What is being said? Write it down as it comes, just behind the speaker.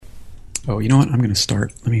Oh, you know what? I'm going to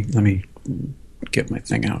start. Let me get my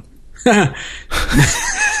thing out.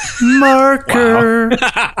 Marker.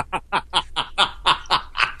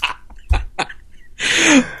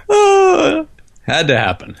 Had to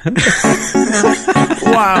happen.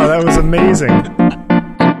 Wow, that was amazing.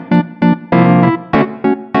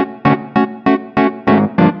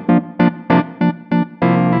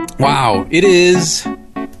 Wow, it's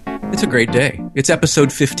a great day. It's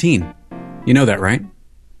episode 15. You know that, right?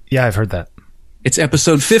 Yeah, I've heard that. It's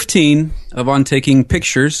episode 15 of On Taking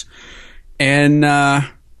Pictures, and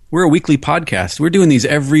we're a weekly podcast. We're doing these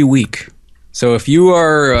every week. So if you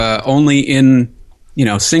are only in,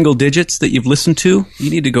 single digits that you've listened to, you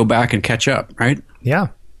need to go back and catch up, right? Yeah.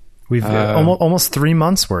 We've almost 3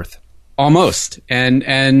 months worth. Almost.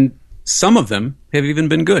 And some of them have even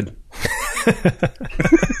been good.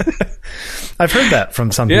 I've heard that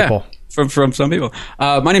from some people. From some people.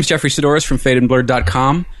 My name's Jeffrey Sidoris from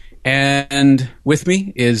FadedandBlurred.com, and with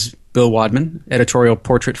me is Bill Wadman, editorial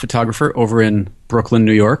portrait photographer over in Brooklyn,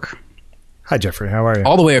 New York. Hi, Jeffrey. How are you?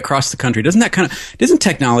 All the way across the country. Isn't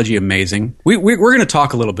technology amazing? We're going to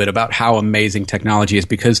talk a little bit about how amazing technology is,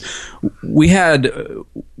 because we had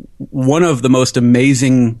one of the most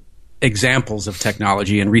amazing examples of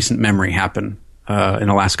technology in recent memory happen in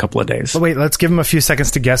the last couple of days. Well, wait, let's give them a few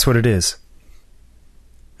seconds to guess what it is.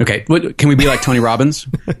 Okay, can we be like Tony Robbins?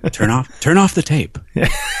 Turn off the tape.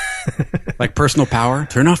 Like personal power,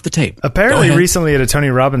 turn off the tape. Apparently, recently at a Tony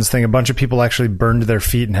Robbins thing, a bunch of people actually burned their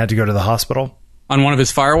feet and had to go to the hospital. On one of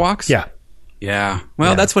his firewalks? Yeah. Yeah.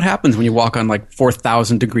 Well, that's what happens when you walk on like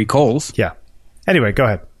 4,000 degree coals. Yeah. Anyway, go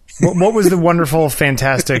ahead. What was the wonderful,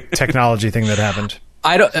 fantastic technology thing that happened?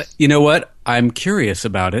 You know what? I'm curious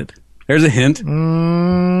about it. There's a hint. I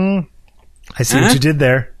see what you did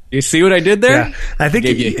there. You see what I did there? Yeah. I think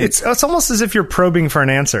it's almost as if you're probing for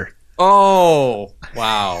an answer. Oh,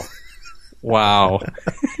 wow. Wow.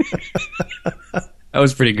 That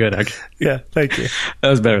was pretty good, actually. Yeah, thank you. That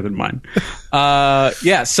was better than mine.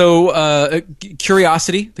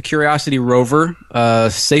 Curiosity, the Curiosity rover,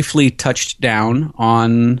 safely touched down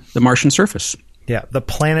on the Martian surface. Yeah, the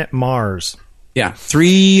planet Mars. Yeah,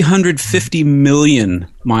 350 million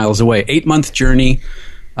miles away, 8-month journey.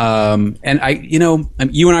 And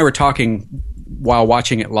you and I were talking while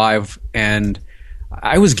watching it live, and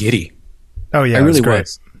I was giddy. Oh yeah, I really great.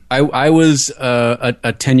 was. I was a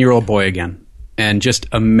 10-year-old boy again, and just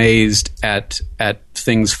amazed at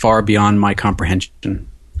things far beyond my comprehension.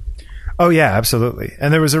 Oh yeah, absolutely.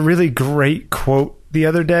 And there was a really great quote the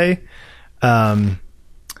other day. Here,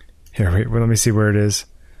 wait, let me see where it is.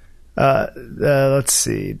 Let's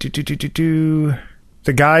see.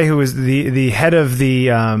 The guy who was the head of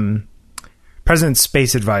the President's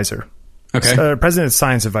Space Advisor, President's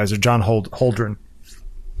Science Advisor, John Holdren,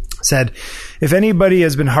 said, if anybody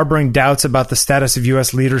has been harboring doubts about the status of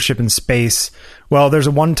U.S. leadership in space, well, there's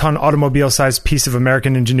a 1-ton automobile-sized piece of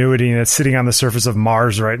American ingenuity, and it's sitting on the surface of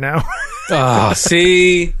Mars right now.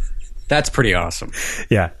 See? That's pretty awesome.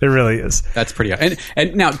 Yeah, it really is. That's pretty awesome.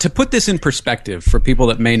 And now, to put this in perspective for people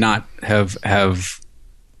that may not have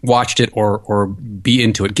watched it or be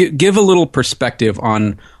into it, give a little perspective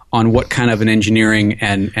on what kind of an engineering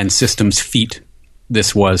and systems feat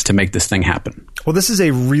this was to make this thing happen. Well, this is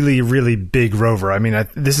a really, really big rover. I mean,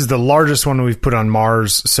 this is the largest one we've put on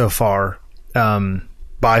Mars so far,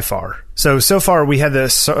 by far. So far we had the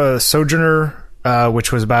Sojourner,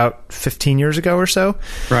 which was about 15 years ago or so.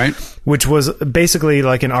 Right. Which was basically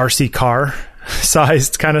like an RC car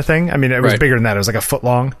sized kind of thing. I mean, it was bigger than that. It was like a foot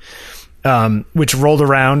long, which rolled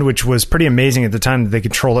around, which was pretty amazing at the time that they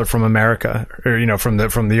control it from America, or, from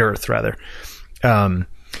the Earth rather.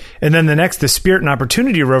 And then the Spirit and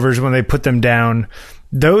Opportunity rovers, when they put them down,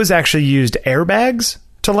 those actually used airbags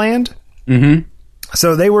to land. Mm-hmm.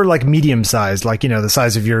 So they were like medium sized, like, the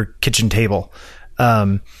size of your kitchen table.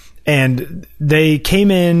 And they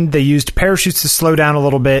came in, they used parachutes to slow down a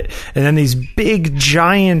little bit. And then these big,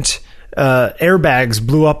 giant airbags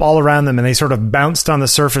blew up all around them, and they sort of bounced on the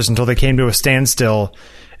surface until they came to a standstill.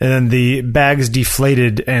 And then the bags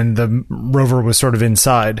deflated and the rover was sort of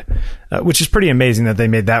inside, which is pretty amazing that they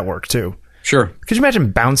made that work too. Sure. Could you imagine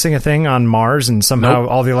bouncing a thing on Mars and somehow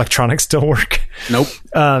all the electronics still work? Nope.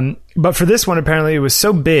 But for this one, apparently it was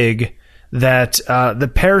so big that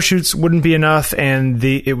the parachutes wouldn't be enough, and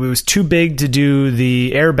it was too big to do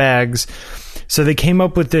the airbags. So they came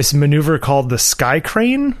up with this maneuver called the Sky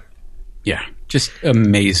Crane. Yeah, just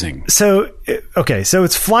amazing. So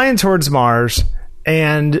it's flying towards Mars.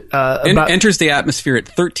 And enters the atmosphere at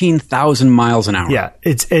 13,000 miles an hour. Yeah,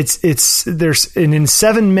 in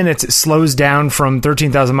 7 minutes it slows down from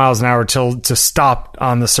 13,000 miles an hour to stop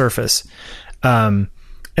on the surface.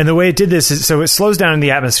 And the way it did this is, so it slows down in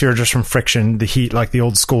the atmosphere just from friction, the heat, like the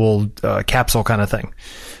old school capsule kind of thing.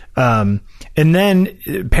 And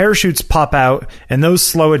then parachutes pop out, and those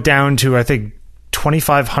slow it down to, I think,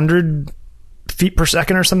 2,500 feet per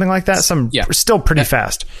second or something like that. Still pretty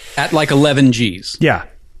fast. At like 11 Gs. Yeah.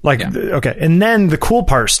 Okay. And then the cool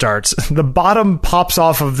part starts. The bottom pops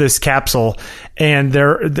off of this capsule, and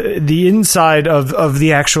the inside of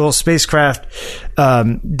the actual spacecraft,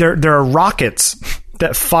 there are rockets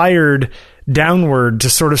that fired downward to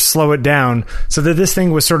sort of slow it down, so that this thing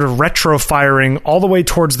was sort of retro firing all the way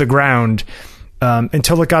towards the ground,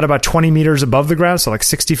 until it got about 20 meters above the ground, so like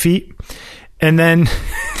 60 feet. And then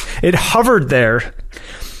it hovered there,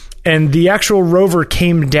 and the actual rover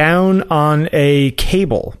came down on a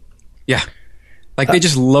cable. Yeah. Like they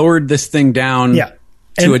just lowered this thing down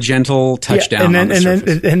to a gentle touchdown.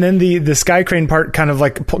 And then the sky crane part kind of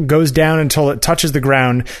like goes down until it touches the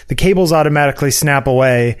ground. The cables automatically snap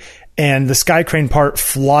away, and the sky crane part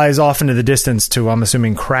flies off into the distance to, I'm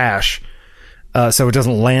assuming, crash, so it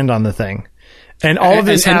doesn't land on the thing. And all of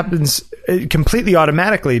this happens completely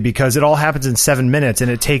automatically, because it all happens in 7 minutes, and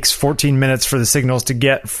it takes 14 minutes for the signals to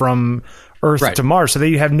get from Earth to Mars, so that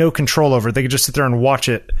you have no control over it. They could just sit there and watch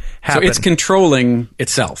it happen. So it's controlling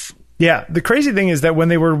itself. Yeah. The crazy thing is that when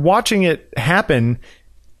they were watching it happen,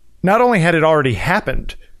 not only had it already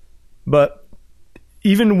happened, but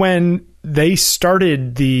even when they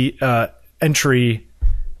started the entry,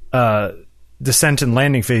 descent and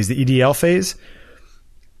landing phase, the EDL phase,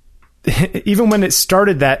 even when it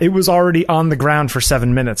started that, it was already on the ground for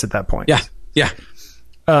 7 minutes at that point. Yeah. Yeah.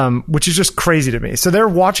 Which is just crazy to me. So they're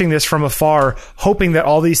watching this from afar, hoping that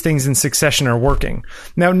all these things in succession are working.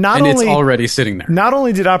 Now, it's already sitting there. Not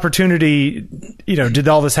only did Opportunity, did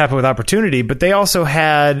all this happen with Opportunity, but they also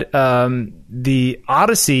had the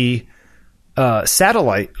Odyssey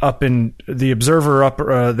satellite up in the Observer up.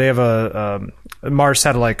 They have a Mars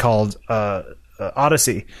satellite called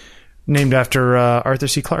Odyssey, named after Arthur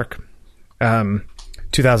C. Clarke,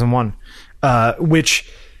 2001, which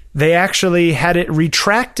they actually had it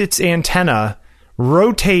retract its antenna,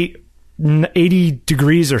 rotate 80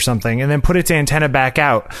 degrees or something, and then put its antenna back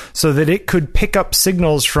out so that it could pick up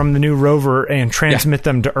signals from the new rover and transmit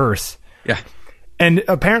them to Earth. Yeah. And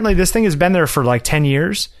apparently this thing has been there for like 10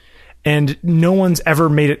 years, and no one's ever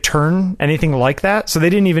made it turn anything like that. So they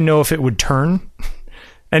didn't even know if it would turn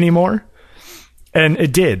anymore. And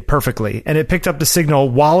it did perfectly. And it picked up the signal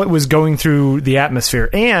while it was going through the atmosphere.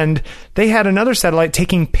 And they had another satellite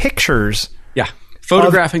taking pictures. Yeah.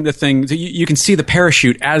 Photographing the thing. So you can see the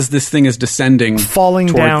parachute as this thing is descending. Falling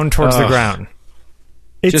down towards the ground.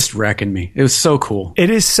 It's just wrecking me. It was so cool. It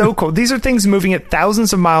is so cool. These are things moving at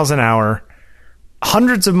thousands of miles an hour,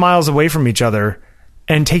 hundreds of miles away from each other,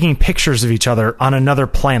 and taking pictures of each other on another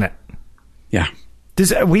planet. Yeah.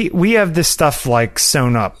 We have this stuff like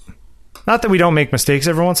sewn up. Not that we don't make mistakes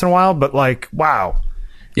every once in a while, but like, wow.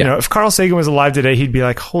 Yeah. If Carl Sagan was alive today, he'd be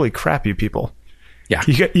like, holy crap, you people. Yeah.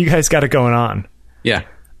 You guys got it going on. Yeah.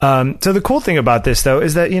 So the cool thing about this, though,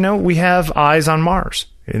 is that, we have eyes on Mars,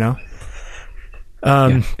 It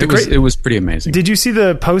was pretty amazing. Did you see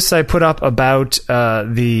the posts I put up about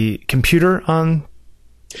the computer on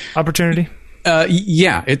Opportunity?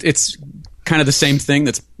 Yeah. It's kind of the same thing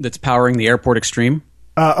that's powering the Airport Extreme.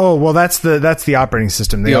 Well, that's the operating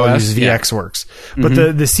system. They all use VxWorks. But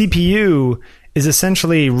the CPU is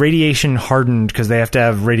essentially radiation hardened, because they have to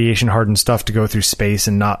have radiation hardened stuff to go through space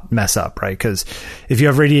and not mess up, right? Because if you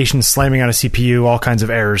have radiation slamming on a CPU, all kinds of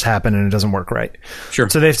errors happen and it doesn't work right. Sure.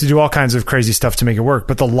 So they have to do all kinds of crazy stuff to make it work.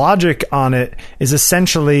 But the logic on it is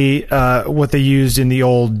essentially what they used in the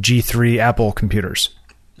old G3 Apple computers.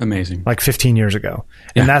 Amazing. Like 15 years ago.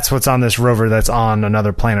 And that's what's on this rover that's on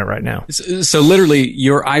another planet right now. So literally,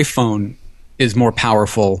 your iPhone is more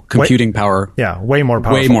powerful, computing power. Yeah, way more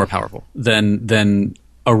powerful. Way more powerful than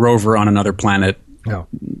a rover on another planet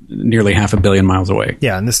nearly 500 million miles away.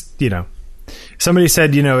 Yeah, and this, somebody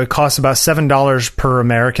said, it costs about $7 per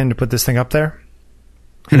American to put this thing up there.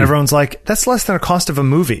 And everyone's like, that's less than a cost of a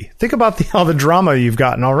movie. Think about all the drama you've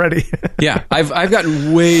gotten already. Yeah, I've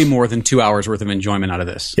gotten way more than 2 hours worth of enjoyment out of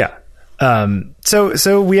this. Yeah.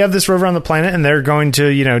 So we have this rover on the planet, and they're going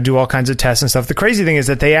to, do all kinds of tests and stuff. The crazy thing is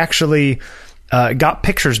that they actually got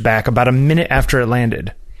pictures back about a minute after it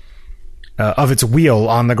landed of its wheel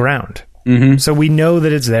on the ground. Mm-hmm. So we know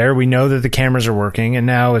that it's there. We know that the cameras are working, and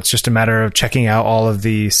now it's just a matter of checking out all of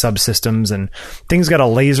the subsystems. And things got a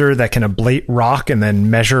laser that can ablate rock and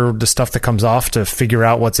then measure the stuff that comes off to figure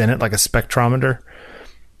out what's in it, like a spectrometer.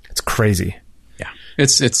 It's crazy. Yeah,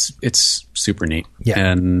 it's super neat. Yeah,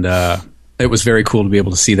 and it was very cool to be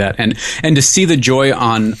able to see that, and to see the joy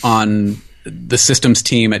on the systems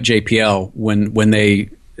team at JPL when they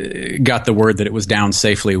got the word that it was down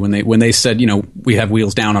safely, when they said, we have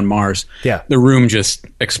wheels down on Mars. Yeah. The room just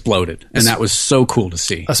exploded, and that was so cool to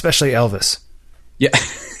see. Especially Elvis. Yeah.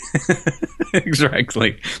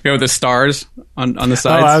 Exactly. With the stars on the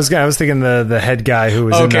sides. I was thinking the head guy who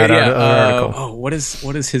was in that article. What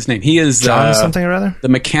is his name? He is John something or other? The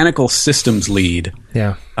mechanical systems lead.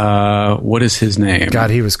 Yeah. What is his name? God,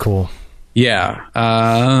 he was cool.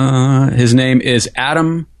 Yeah. His name is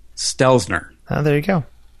Adam Stelzner. Oh, there you go.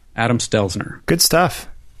 Adam Stelzner. Good stuff.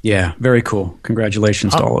 Yeah, very cool.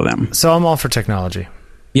 Congratulations to all of them. So I'm all for technology.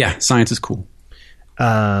 Yeah, science is cool.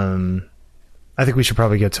 I think we should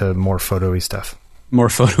probably get to more photo-y stuff. More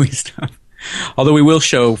photo-y stuff. Although we will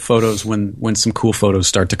show photos when some cool photos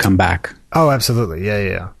start to come back. Oh, absolutely.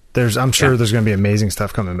 Yeah. I'm sure there's going to be amazing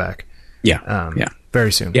stuff coming back. Yeah.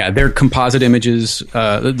 Very soon. Yeah, they're composite images.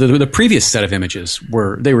 The previous set of images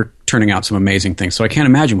were turning out some amazing things. So I can't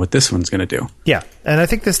imagine what this one's going to do. Yeah, and I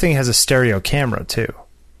think this thing has a stereo camera too.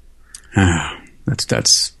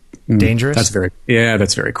 That's dangerous.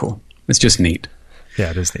 That's very cool. It's just neat.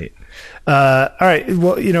 Yeah, it is neat. All right.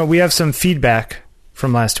 Well, we have some feedback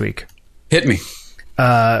from last week. Hit me.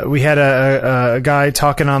 We had a guy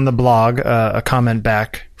talking on the blog, a comment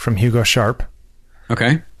back from Hugo Sharp.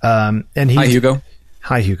 Okay. Hi, Hugo.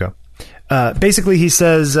 Hi, Hugo. Basically, he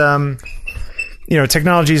says,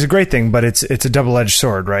 technology is a great thing, but it's a double-edged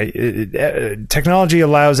sword, right? Technology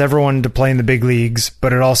allows everyone to play in the big leagues,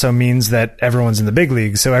 but it also means that everyone's in the big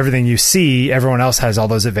leagues. So everything you see, everyone else has all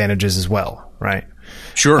those advantages as well, right?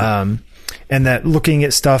 Sure. And that looking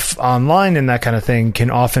at stuff online and that kind of thing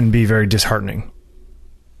can often be very disheartening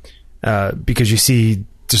because you see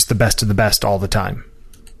just the best of the best all the time.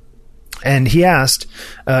 And he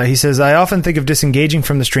says, I often think of disengaging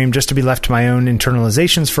from the stream just to be left to my own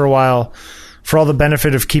internalizations for a while. For all the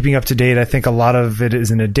benefit of keeping up to date, I think a lot of it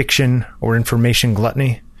is an addiction or information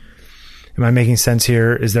gluttony. Am I making sense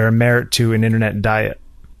here? Is there a merit to an internet diet?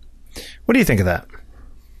 What do you think of that?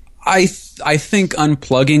 I think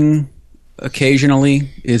unplugging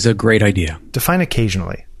occasionally is a great idea. Define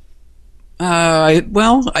occasionally.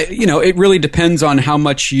 It really depends on how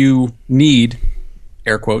much you need,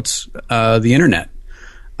 air quotes, the internet.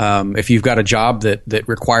 If you've got a job that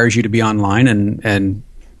requires you to be online and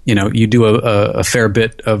you do a fair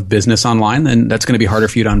bit of business online, then that's going to be harder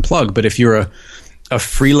for you to unplug. But if you're a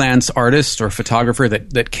freelance artist or photographer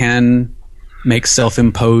that can make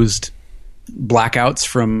self-imposed blackouts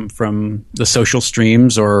from the social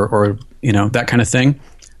streams or that kind of thing,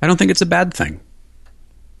 I don't think it's a bad thing.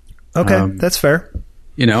 Okay, that's fair.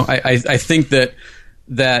 I think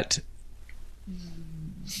that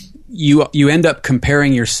you end up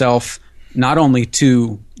comparing yourself not only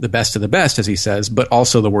to the best of the best, as he says, but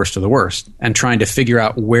also the worst of the worst, and trying to figure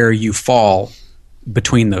out where you fall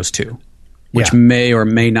between those two, which may or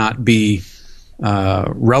may not be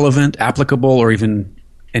relevant, applicable, or even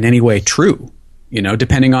in any way true,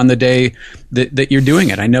 depending on the day that you're doing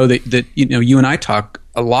it. I know that you and I talk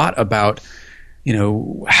a lot about,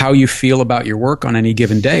 how you feel about your work on any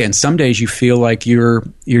given day. And some days you feel like you're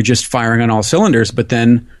just firing on all cylinders, but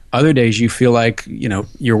then other days you feel like,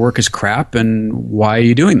 your work is crap and why are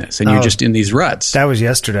you doing this? And you're just in these ruts. That was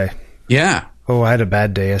yesterday. Yeah. Oh, I had a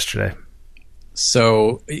bad day yesterday.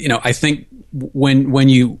 So, I think when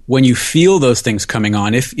you feel those things coming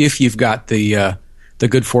on, if you've got the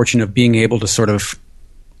good fortune of being able to sort of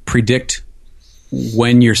predict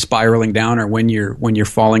when you're spiraling down or when you're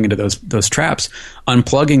falling into those traps,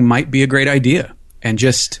 unplugging might be a great idea. And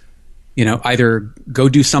just, either go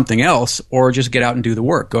do something else or just get out and do the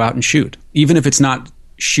work, go out and shoot. Even if it's not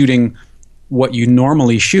shooting what you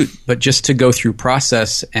normally shoot, but just to go through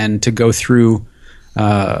process and to go through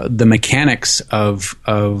the mechanics of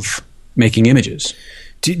making images.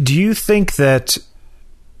 Do you think that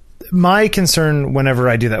my concern whenever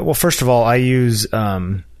I do that, well, first of all, I use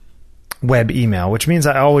web email, which means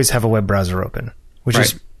I always have a web browser open, which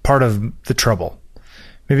is part of the trouble.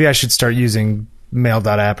 Maybe I should start using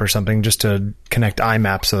mail.app or something just to connect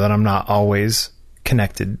IMAP so that I'm not always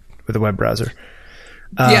connected with a web browser.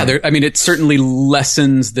 It certainly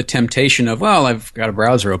lessens the temptation of, well, I've got a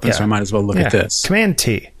browser open, so I might as well look at this. Command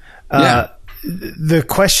T. The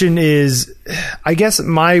question is, I guess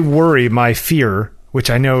my worry, my fear, which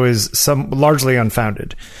I know is largely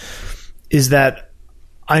unfounded, is that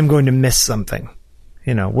I'm going to miss something.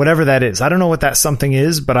 Whatever that is. I don't know what that something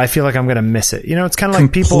is, but I feel like I'm going to miss it. It's kind of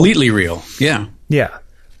like people... Completely real. Yeah. Yeah.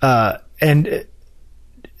 And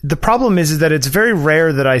the problem is that it's very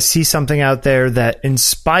rare that I see something out there that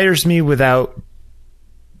inspires me without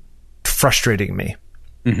frustrating me.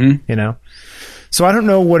 Mm-hmm. So I don't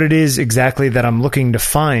know what it is exactly that I'm looking to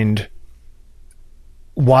find,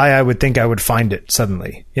 why I would think I would find it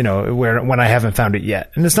suddenly, when I haven't found it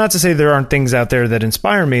yet. And it's not to say there aren't things out there that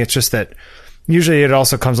inspire me. It's just that usually it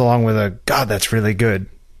also comes along with a, God, that's really good.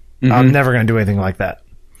 Mm-hmm. I'm never going to do anything like that.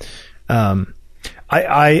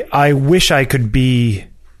 I wish I could be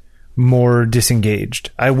more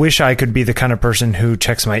disengaged. I wish I could be the kind of person who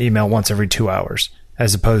checks my email once every 2 hours,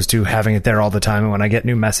 as opposed to having it there all the time. And when I get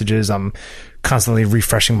new messages, I'm constantly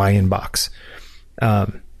refreshing my inbox.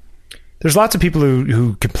 There's lots of people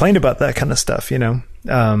who complain about that kind of stuff, say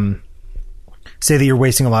that you're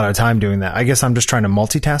wasting a lot of time doing that. I guess I'm just trying to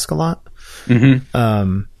multitask a lot.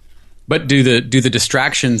 Mm-hmm. But do the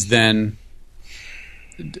distractions then,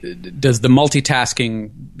 does the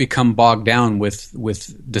multitasking become bogged down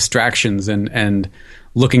with distractions and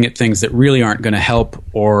looking at things that really aren't going to help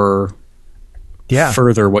or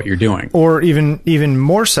further what you're doing? Or even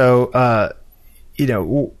more so,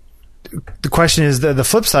 the question is, the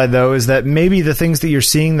flip side, though, is that maybe the things that you're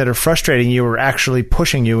seeing that are frustrating you are actually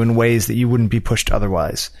pushing you in ways that you wouldn't be pushed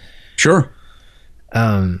otherwise. Sure.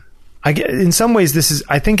 In some ways,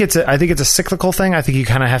 I think it's a cyclical thing. I think you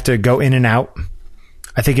kind of have to go in and out.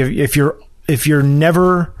 I think if you're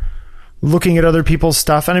never looking at other people's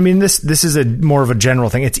stuff, and I mean this is a more of a general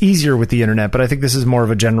thing. It's easier with the internet, but I think this is more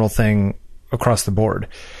of a general thing across the board.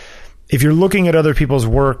 If you're looking at other people's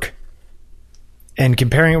work and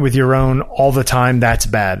comparing it with your own all the time, that's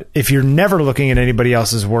bad. If you're never looking at anybody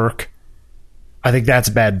else's work, I think that's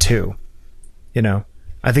bad too.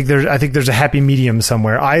 I think there's a happy medium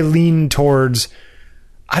somewhere. I lean towards,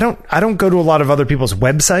 I don't go to a lot of other people's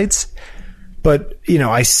websites, but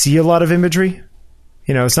I see a lot of imagery.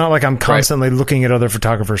 It's not like I'm constantly looking at other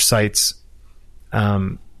photographers' sites.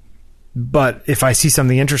 But if I see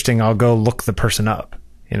something interesting, I'll go look the person up,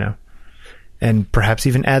 and perhaps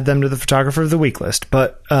even add them to the photographer of the week list.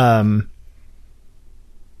 But, I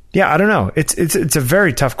don't know. It's a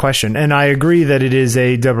very tough question. And I agree that it is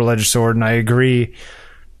a double-edged sword. And I agree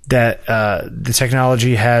that, the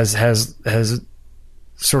technology has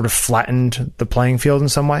sort of flattened the playing field in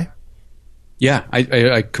some way. Yeah,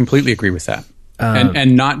 I completely agree with that.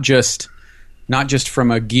 And not just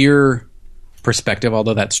from a gear perspective,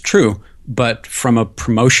 although that's true, but from a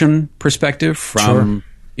promotion perspective, from,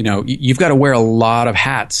 you've got to wear a lot of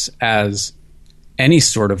hats as any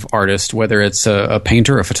sort of artist, whether it's a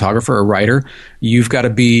painter, a photographer, a writer. You've got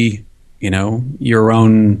to be, your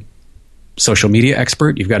own social media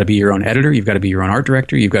expert. You've got to be your own editor. You've got to be your own art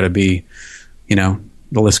director. You've got to be, the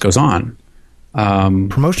list goes on.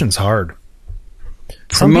 Promotion's hard.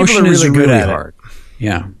 Promotion is really hard.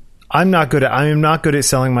 Yeah. I am not good at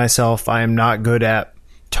selling myself. I am not good at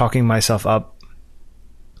talking myself up.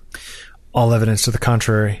 All evidence to the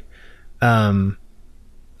contrary. I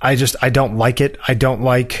don't like it. I don't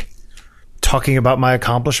like talking about my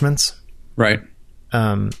accomplishments. Right.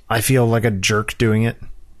 I feel like a jerk doing it.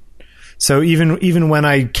 So even when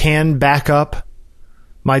I can back up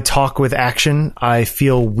my talk with action, I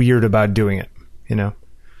feel weird about doing it,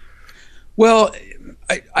 Well,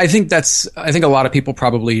 I think a lot of people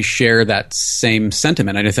probably share that same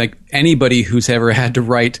sentiment. And I think anybody who's ever had to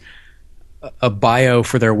write a bio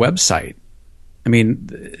for their website, I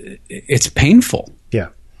mean, it's painful. Yeah.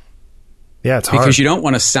 Yeah, it's hard. Because you don't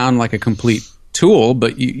want to sound like a complete tool,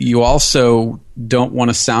 but you also don't want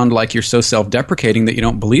to sound like you're so self-deprecating that you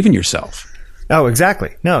don't believe in yourself. Oh,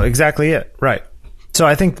 exactly. No, exactly it. Right. So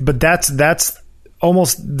I think, but that's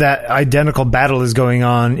almost that identical battle is going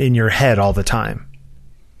on in your head all the time,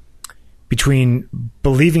 between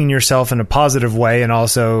believing in yourself in a positive way and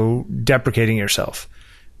also deprecating yourself.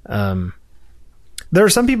 There are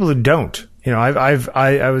some people who don't.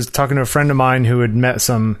 I was talking to a friend of mine who had met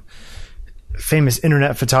some famous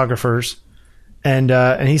internet photographers, and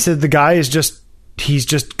he said the guy he's just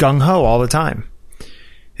gung ho all the time.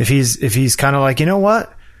 If he's kind of like,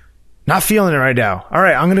 what, not feeling it right now. All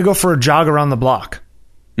right, I'm going to go for a jog around the block,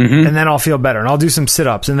 and then I'll feel better, and I'll do some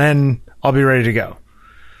sit-ups, and then I'll be ready to go.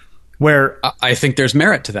 Where I think there's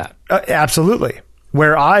merit to that. Absolutely.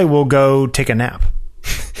 Where I will go take a nap,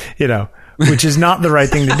 which is not the right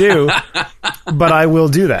thing to do, but I will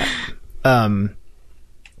do that.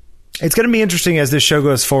 It's going to be interesting as this show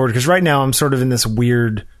goes forward, because right now I'm sort of in this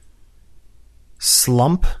weird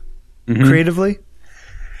slump creatively.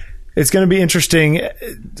 It's going to be interesting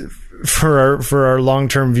for our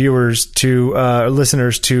long-term viewers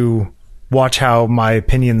listeners to watch how my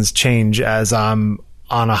opinions change as I'm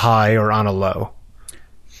on a high or on a low.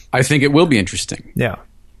 I think it will be interesting. Yeah.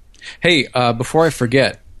 Hey, before I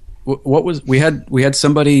forget, we had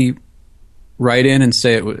somebody write in and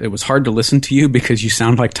say it was hard to listen to you because you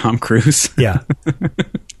sound like Tom Cruise. Yeah,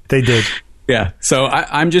 they did. Yeah. So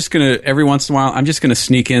I'm just going to, every once in a while, I'm just going to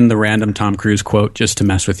sneak in the random Tom Cruise quote just to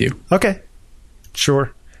mess with you. Okay.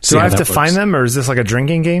 Sure. See So I how have to that find works. them, or is this like a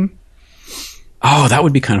drinking game? Oh, that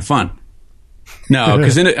would be kind of fun. No,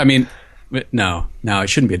 because no, it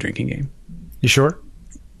shouldn't be a drinking game. You sure?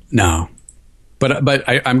 No. But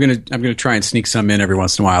I'm gonna try and sneak some in every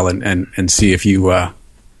once in a while and see if you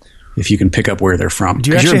can pick up where they're from.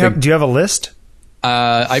 Do you actually have? Do you have a list?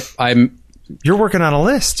 I'm You're working on a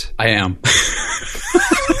list. I am.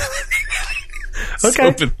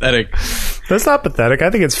 Okay. So pathetic. That's not pathetic. I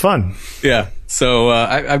think it's fun. Yeah. So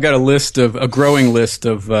I've got a growing list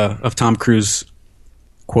of Tom Cruise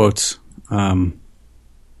quotes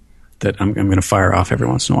that I'm going to fire off every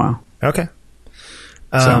once in a while. Okay.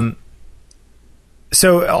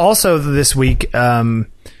 So also this week,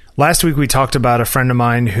 last week we talked about a friend of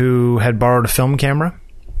mine who had borrowed a film camera.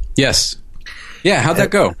 Yes. Yeah. How'd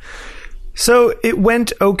that go? So it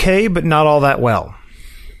went okay, but not all that well.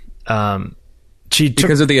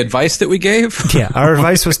 Because of the advice that we gave? Yeah, our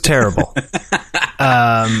advice was terrible.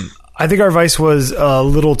 I think our advice was a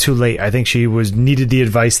little too late. I think she needed the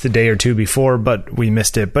advice the day or two before, but we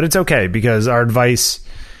missed it. But it's okay because our advice,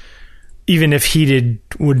 even if heeded,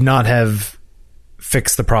 would not have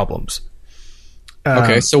fixed the problems.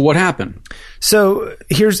 Okay, so what happened? So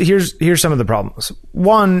here's some of the problems.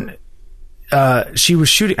 One, she was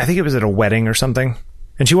shooting, I think it was at a wedding or something,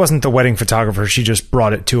 and she wasn't the wedding photographer. She just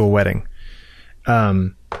brought it to a wedding.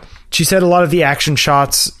 She said a lot of the action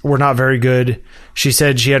shots were not very good. She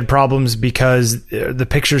said she had problems because the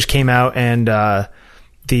pictures came out and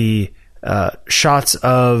the shots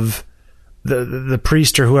of the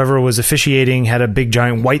priest or whoever was officiating had a big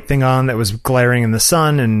giant white thing on that was glaring in the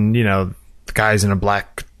sun, and the guy's in a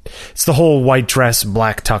black. It's the whole white dress,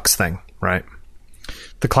 black tux thing, right?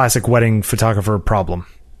 The classic wedding photographer problem.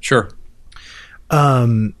 Sure.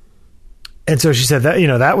 And so she said that,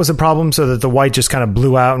 that was a problem, so that the white just kind of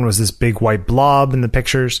blew out and was this big white blob in the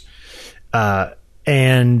pictures.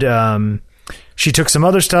 And she took some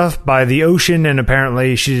other stuff by the ocean, and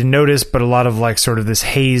apparently she didn't notice, but a lot of sort of this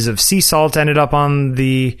haze of sea salt ended up on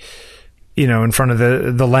the, in front of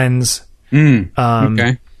the lens.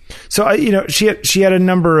 Okay. So, she had a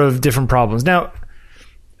number of different problems. Now,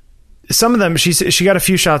 some of them, she got a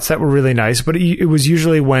few shots that were really nice, but it was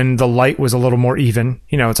usually when the light was a little more even.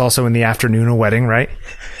 It's also in the afternoon, a wedding, right?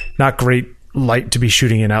 Not great light to be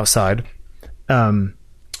shooting in outside.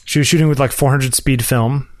 She was shooting with 400 speed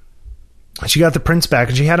film. She got the prints back,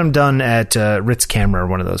 and she had them done at Ritz Camera, or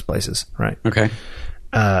one of those places, right? Okay.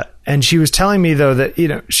 And she was telling me, though,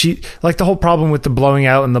 that, she, the whole problem with the blowing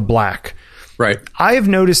out and the black. Right. I have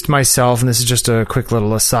noticed myself, and this is just a quick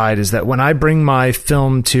little aside, is that when I bring my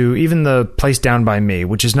film to even the place down by me,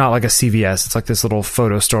 which is not like a CVS, it's like this little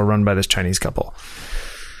photo store run by this Chinese couple,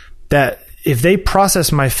 that if they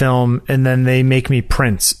process my film and then they make me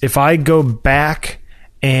prints, if I go back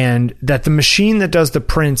and that the machine that does the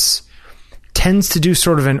prints tends to do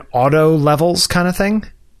sort of an auto levels kind of thing.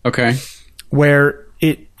 Okay. Where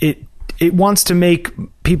it wants to make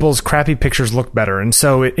people's crappy pictures look better. And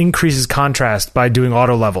so it increases contrast by doing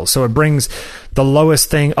auto levels. So it brings the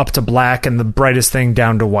lowest thing up to black and the brightest thing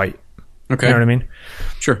down to white. Okay. You know what I mean?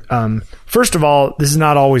 Sure. First of all, this is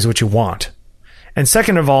not always what you want. And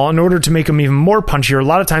second of all, in order to make them even more punchier, a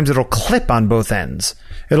lot of times it'll clip on both ends.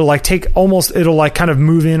 It'll kind of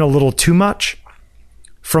move in a little too much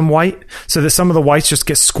from white, so that some of the whites just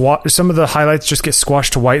get some of the highlights just get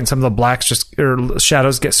squashed to white, and some of the blacks or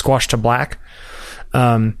shadows get squashed to black.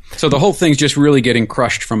 So the whole thing's just really getting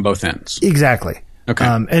crushed from both ends. Exactly. Okay.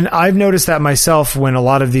 And I've noticed that myself when a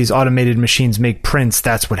lot of these automated machines make prints,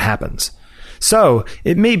 that's what happens. So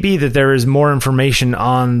it may be that there is more information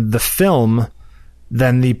on the film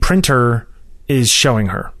than the printer is showing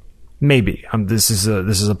her. Maybe this is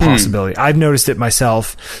a possibility. I've noticed it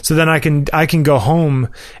myself. So then I can go home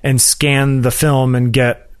and scan the film and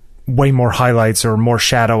get way more highlights or more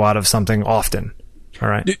shadow out of something often. All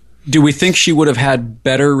right. Do we think she would have had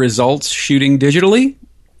better results shooting digitally?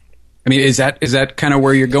 I mean, is that kind of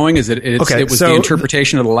where you're going? It was the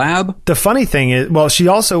interpretation of the lab? The funny thing is, well, she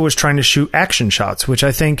also was trying to shoot action shots, which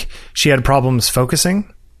I think she had problems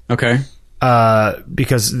focusing. Okay.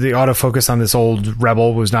 Because the autofocus on this old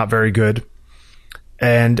Rebel was not very good.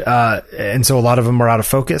 And so a lot of them were out of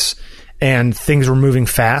focus, and things were moving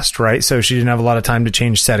fast, right? So she didn't have a lot of time to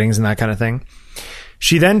change settings and that kind of thing.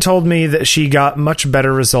 She then told me that she got much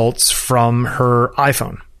better results from her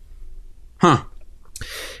iPhone. Huh.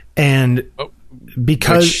 And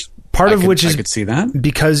because which is I could see that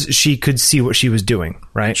because she could see what she was doing,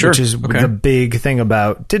 right? Sure. Which is the big thing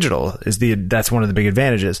about digital that's one of the big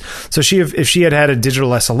advantages. So if she had a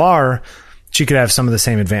digital SLR, she could have some of the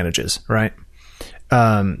same advantages, right? You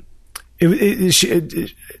know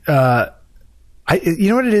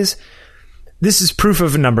what it is? This is proof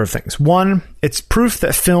of a number of things. One, it's proof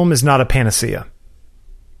that film is not a panacea,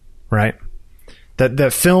 right?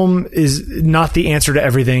 That film is not the answer to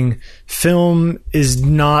everything. Film is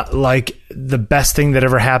not like the best thing that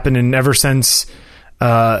ever happened, and ever since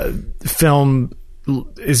film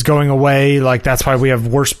is going away, like that's why we have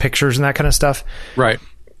worse pictures and that kind of stuff. Right.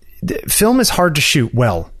 Film is hard to shoot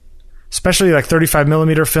well, especially like 35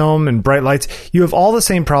 millimeter film and bright lights. You have all the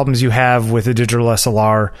same problems you have with a digital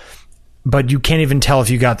SLR, but you can't even tell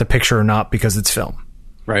if you got the picture or not because it's film.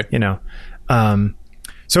 Right. You know?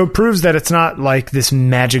 So it proves that it's not like this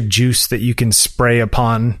magic juice that you can spray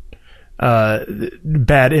upon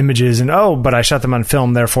bad images and, but I shot them on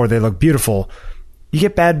film, therefore they look beautiful. You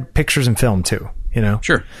get bad pictures in film too, you know?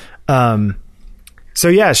 Sure. So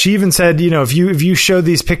yeah, she even said, if you show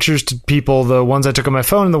these pictures to people, the ones I took on my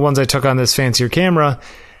phone and the ones I took on this fancier camera,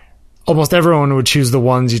 almost everyone would choose the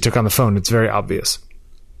ones you took on the phone. It's very obvious.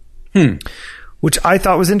 Which I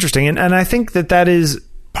thought was interesting. And I think that is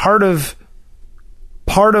part of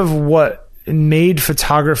what made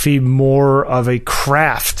photography more of a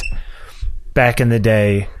craft back in the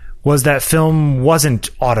day was that film wasn't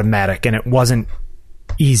automatic and it wasn't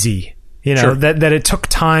easy, Sure. that it took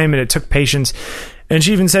time and it took patience. And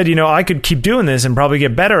she even said, I could keep doing this and probably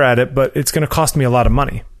get better at it, but it's going to cost me a lot of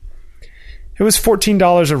money. It was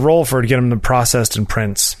 $14 a roll for her to get them processed and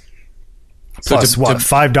prints. Plus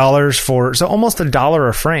 $5 for, so almost $1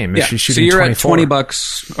 a frame if she's shooting 24. So you're at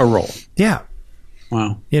 $20 a roll. Yeah.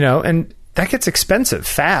 Wow. And that gets expensive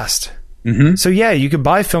fast. Mm-hmm. So yeah, you could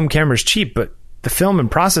buy film cameras cheap, but the film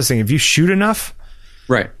and processing, if you shoot enough.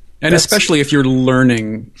 Right. And especially if you're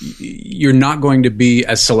learning, you're not going to be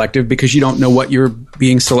as selective because you don't know what you're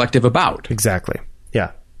being selective about. Exactly.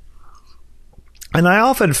 Yeah. And I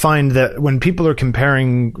often find that when people are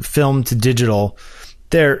comparing film to digital,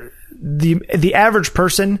 the average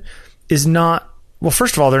person is not, well,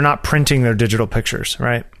 first of all, they're not printing their digital pictures,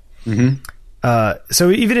 right? Mm-hmm.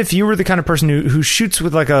 So even if you were the kind of person who shoots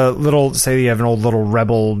with like a little, say you have an old little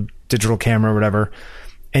Rebel digital camera or whatever,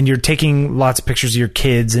 and you're taking lots of pictures of your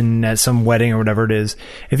kids and at some wedding or whatever it is,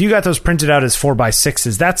 if you got those printed out as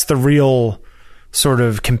 4x6s, that's the real sort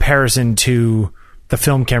of comparison to the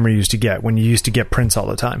film camera you used to get when you used to get prints all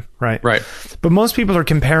the time, right? Right. But most people are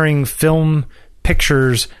comparing film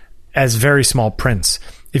pictures as very small prints.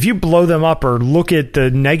 If you blow them up or look at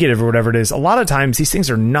the negative or whatever it is, a lot of times these things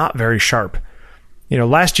are not very sharp.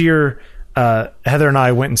 Last year, Heather and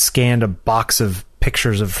I went and scanned a box of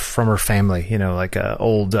pictures from her family, like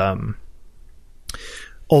old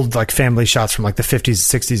like family shots from like the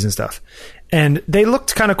 50s and 60s and stuff. And they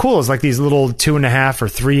looked kind of cool as like these little 2.5 or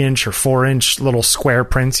 3 inch or 4 inch little square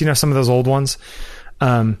prints, some of those old ones.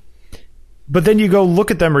 But then you go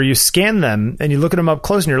look at them or you scan them and you look at them up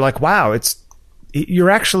close and you're like, wow, you're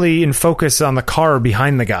actually in focus on the car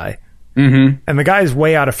behind the guy. Mm-hmm. And the guy is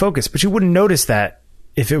way out of focus, but you wouldn't notice that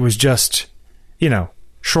if it was just,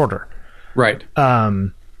 shorter. Right.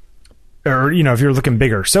 Or, if you're looking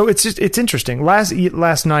bigger. So it's interesting.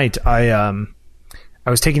 Last night, I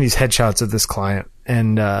was taking these headshots of this client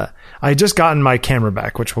and, I had just gotten my camera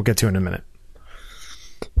back, which we'll get to in a minute.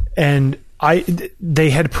 And they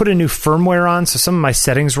had put a new firmware on, so some of my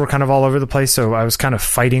settings were kind of all over the place. So I was kind of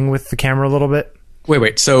fighting with the camera a little bit.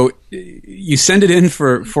 Wait. So you send it in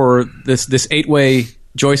for this 8-way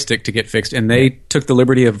joystick to get fixed, and they took the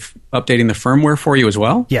liberty of updating the firmware for you as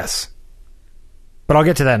well? Yes. But I'll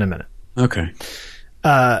get to that in a minute. Okay.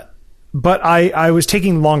 But I was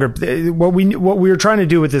taking longer. What we were trying to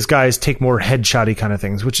do with this guy is take more headshotty kind of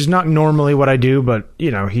things, which is not normally what I do, but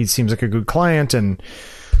he seems like a good client, and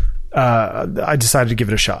I decided to give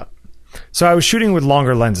it a shot. So I was shooting with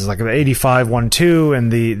longer lenses, like the 85 1.2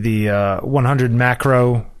 and the 100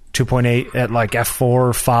 macro 2.8 at like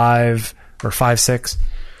f4, 5 or 5.6.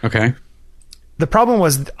 Okay. The problem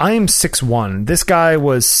was I am 6'1". This guy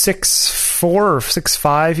was 6'4" or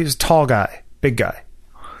 6'5". He was a tall guy, big guy.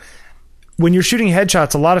 When you're shooting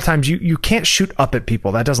headshots, a lot of times you can't shoot up at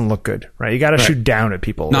people. That doesn't look good, right? You got to shoot down at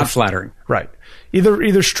people. Not flattering. Right.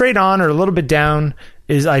 Either straight on or a little bit down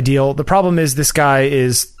is ideal. The problem is this guy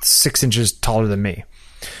is 6 inches taller than me.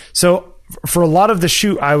 So for a lot of the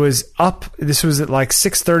shoot, I was up. This was at like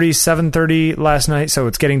 6:30, 7:30 last night, so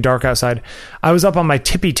it's getting dark outside. I was up on my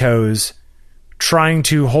tippy toes trying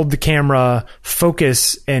to hold the camera,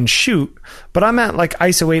 focus, and shoot. But I'm at like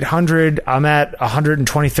ISO 800. I'm at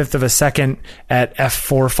 125th of a second at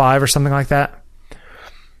f4.5 or something like that.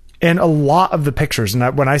 And a lot of the pictures,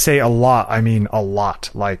 and when I say a lot, I mean a lot,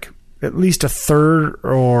 like at least a third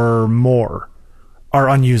or more are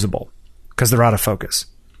unusable because they're out of focus.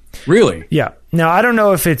 Really? Yeah. Now, I don't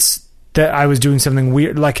know if it's that I was doing something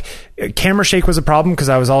weird. Like, camera shake was a problem because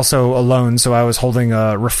I was also alone, so I was holding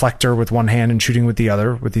a reflector with one hand and shooting with the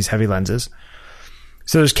other with these heavy lenses.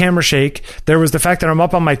 So there's camera shake. There was the fact that I'm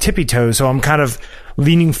up on my tippy toes, so I'm kind of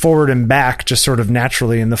leaning forward and back just sort of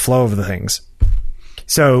naturally in the flow of the things.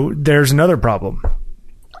 So there's another problem.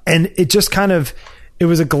 And it just kind of, it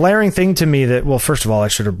was a glaring thing to me that, well, first of all, I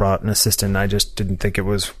should have brought an assistant. I just didn't think it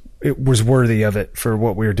was worthy of it for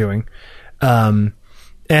what we were doing.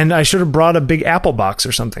 And I should have brought a big Apple box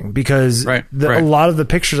or something because a lot of the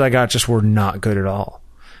pictures I got just were not good at all.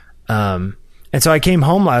 And so I came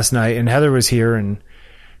home last night and Heather was here and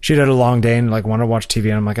she'd had a long day and like wanted to watch TV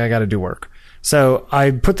and I'm like, I got to do work. So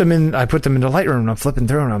I put them into Lightroom and I'm flipping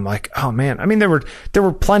through and I'm like, oh man. I mean, there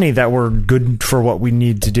were plenty that were good for what we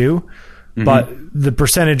need to do, but the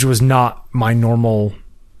percentage was not my normal,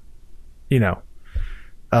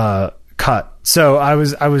 cut. So I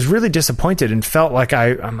was really disappointed and felt like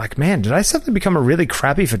I'm like, man, did I suddenly become a really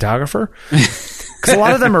crappy photographer? Because a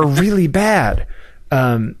lot of them are really bad.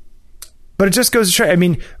 But it just goes to show. I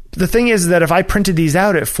mean, the thing is that if I printed these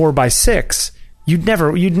out at 4x6, you'd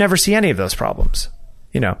never see any of those problems.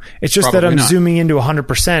 It's just that I'm zooming into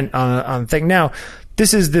 100% on the thing. Now,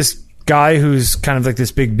 this is this guy who's kind of like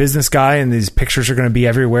this big business guy, and these pictures are going to be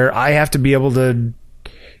everywhere. I have to be able to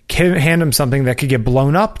hand him something that could get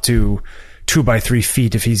blown up to 2x3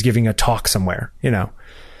 feet if he's giving a talk somewhere.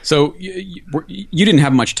 So you didn't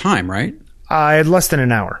have much time, right? I had less than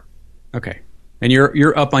an hour. Okay. And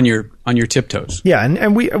you're up on your tiptoes. Yeah,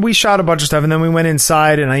 and we shot a bunch of stuff, and then we went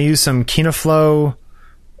inside, and I used some Kinoflow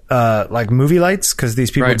like movie lights because these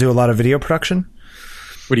people do a lot of video production.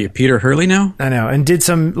 What are you, Peter Hurley now? I know, and did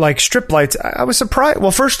some like strip lights. I was surprised.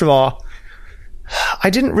 Well, first of all, I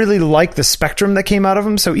didn't really like the spectrum that came out of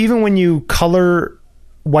them. So even when you color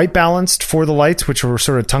white balanced for the lights, which were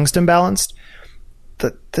sort of tungsten balanced,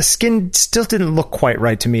 the skin still didn't look quite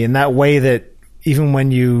right to me in that way that even when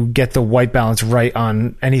you get the white balance right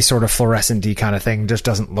on any sort of fluorescent-y kind of thing, just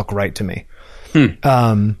doesn't look right to me.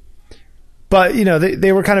 But,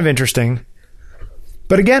 they were kind of interesting.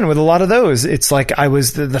 But again, with a lot of those, it's like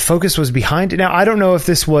the focus was behind it. Now, I don't know if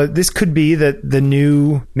this could be that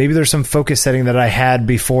maybe there's some focus setting that I had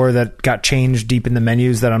before that got changed deep in the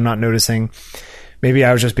menus that I'm not noticing. Maybe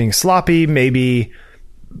I was just being sloppy. Maybe,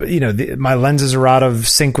 my lenses are out of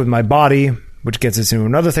sync with my body, which gets us into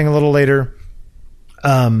another thing a little later.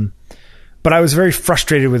 But I was very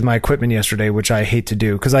frustrated with my equipment yesterday, which I hate to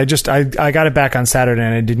do because I got it back on Saturday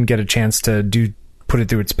and I didn't get a chance to put it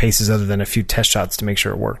through its paces other than a few test shots to make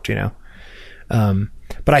sure it worked, But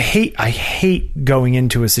I hate going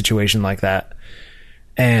into a situation like that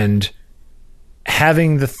and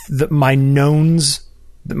having my knowns,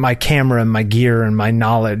 my camera and my gear and my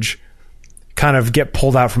knowledge kind of get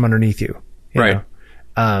pulled out from underneath you. You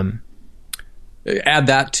know? Add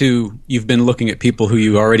that to you've been looking at people who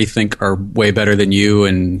you already think are way better than you,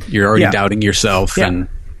 and you're already doubting yourself. Yeah. And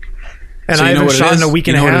so I haven't shot in a week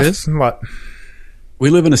and a half. What? We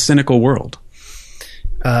live in a cynical world.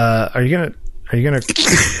 Are you gonna? Are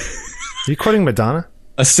you quoting Madonna?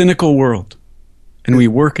 A cynical world, and we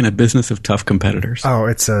work in a business of tough competitors. Oh,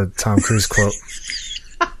 it's a Tom Cruise quote.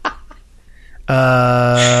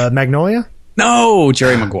 Magnolia? No,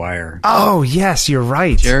 Jerry Maguire. Oh, yes, you're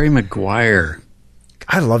right. Jerry Maguire.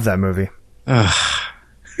 I love that movie. All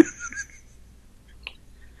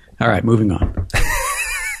right, moving on.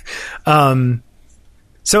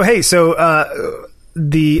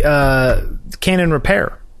 The Canon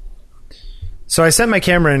repair. So I sent my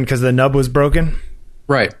camera in because the nub was broken.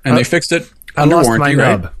 Right, and they fixed it. I lost my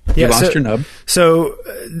nub. Right? You lost your nub. So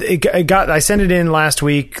I sent it in last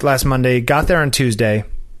Monday, got there on Tuesday.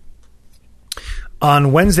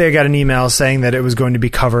 On Wednesday, I got an email saying that it was going to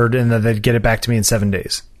be covered and that they'd get it back to me in 7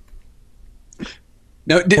 days.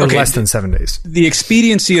 Less than 7 days. The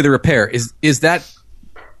expediency of the repair, is that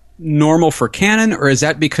normal for Canon, or is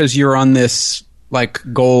that because you're on this like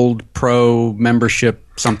Gold Pro membership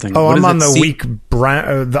something? Oh, I'm on the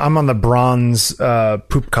I'm on the bronze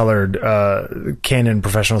poop colored Canon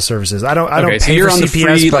Professional Services. I don't pay so you're for on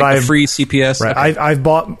CPS, the free CPS. Right. Okay. I've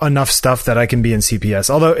bought enough stuff that I can be in CPS.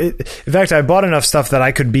 Although, in fact, I bought enough stuff that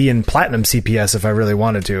I could be in Platinum CPS if I really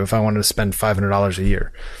wanted to. If I wanted to spend $500 a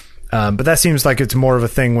year. But that seems like it's more of a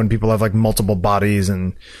thing when people have like multiple bodies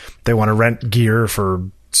and they want to rent gear for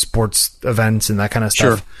sports events and that kind of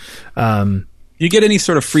stuff. Sure. You get any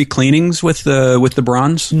sort of free cleanings with the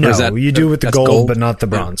bronze? No, you do with the gold, but not the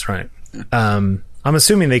bronze, right? I'm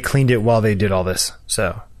assuming they cleaned it while they did all this.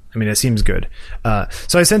 So, I mean, it seems good.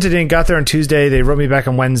 So I sent it in, got there on Tuesday. They wrote me back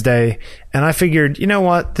on Wednesday. And I figured, you know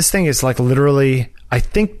what? This thing is like literally, I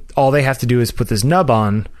think all they have to do is put this nub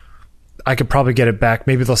on. I could probably get it back.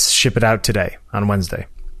 Maybe they'll ship it out today on Wednesday.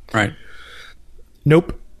 Right.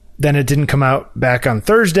 Nope. Then it didn't come out back on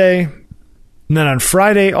Thursday. And then on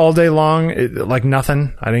Friday, all day long, like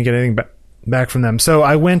nothing. I didn't get anything back from them. So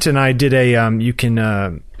I went and I did you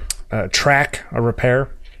can track a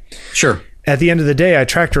repair. Sure. At the end of the day, I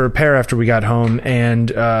tracked a repair after we got home, and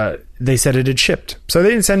they said it had shipped. So they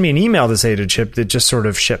didn't send me an email to say it had shipped. It just sort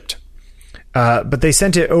of shipped. But they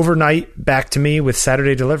sent it overnight back to me with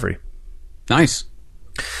Saturday delivery. Nice.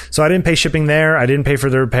 So I didn't pay shipping there. I didn't pay for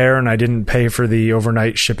the repair, and I didn't pay for the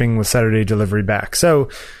overnight shipping with Saturday delivery back. So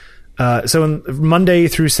Monday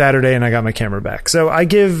through Saturday, and I got my camera back. So I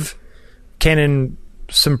give Canon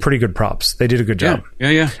some pretty good props. They did a good job.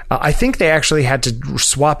 Yeah. I think they actually had to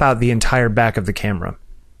swap out the entire back of the camera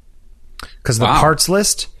because the parts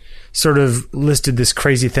list sort of listed this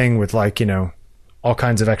crazy thing with like, you know, all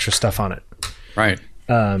kinds of extra stuff on it. Right.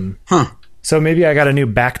 So maybe I got a new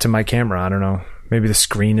back to my camera. I don't know. Maybe the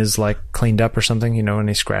screen is like cleaned up or something, you know,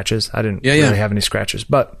 any scratches. I didn't really have any scratches,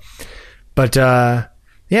 but yeah,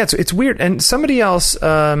 it's weird. And somebody else,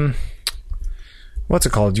 what's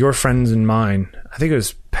it called? Your Friends and Mine. I think it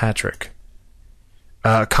was Patrick,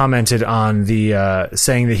 commented on the,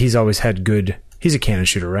 saying that he's always had he's a Canon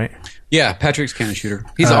shooter, right? Yeah. Patrick's Canon shooter.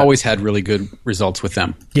 He's always had really good results with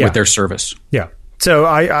them, with their service. Yeah. So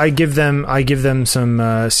I give them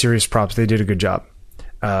some, serious props. They did a good job.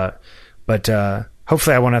 But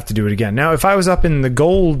hopefully I won't have to do it again. Now, if I was up in the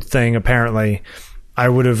gold thing, apparently I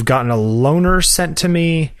would have gotten a loaner sent to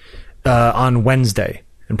me, on Wednesday.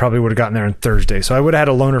 And probably would have gotten there on Thursday. So I would have had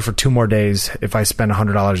a loaner for 2 more days if I spent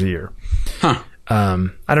 $100 a year. I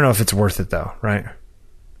don't know if it's worth it though, right?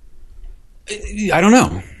 I don't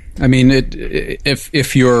know. I mean,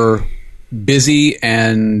 if you're busy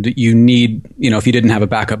and you need, you know, if you didn't have a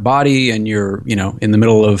backup body and you're, you know, in the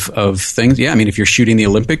middle of things, yeah. I mean, if you're shooting the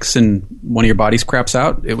Olympics and one of your bodies craps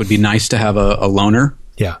out, it would be nice to have a loaner.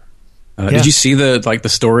 Yeah. Did you see the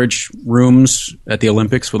storage rooms at the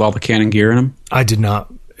Olympics with all the Canon gear in them? I did not.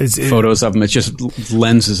 Photos of them. It's just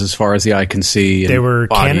lenses as far as the eye can see. They were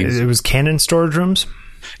Canon. It was Canon storage rooms.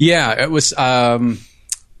 Yeah, it was. I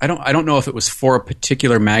don't know if it was for a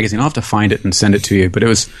particular magazine. I'll have to find it and send it to you. But it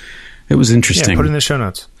was interesting. Yeah, put it in the show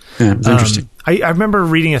notes. Yeah, it was interesting. I remember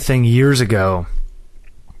reading a thing years ago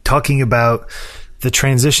talking about the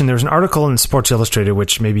transition. There was an article in Sports Illustrated,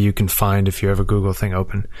 which maybe you can find if you have a Google thing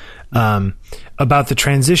open, about the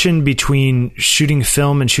transition between shooting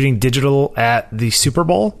film and shooting digital at the Super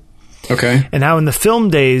Bowl. Okay. And how in the film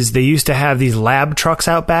days, they used to have these lab trucks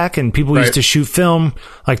out back, and people used to shoot film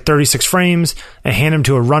like 36 frames and hand them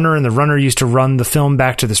to a runner, and the runner used to run the film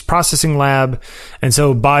back to this processing lab. And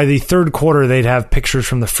so by the third quarter, they'd have pictures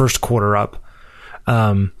from the first quarter up.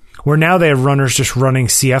 Where now they have runners just running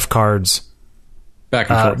CF cards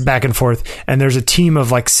back and forth. And there's a team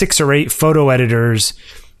of like 6 or 8 photo editors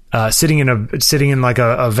sitting in like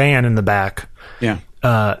a van in the back.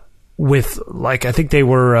 Yeah. With like, I think they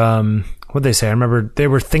were, what'd they say? I remember they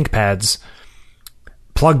were ThinkPads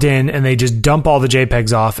plugged in, and they just dump all the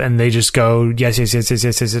JPEGs off, and they just go, yes,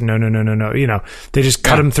 no. You know, they just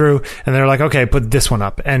cut them through, and they're like, okay, put this one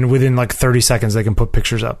up. And within like 30 seconds, they can put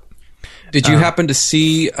pictures up. Did you happen to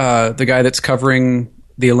see the guy that's covering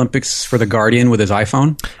the Olympics for The Guardian with his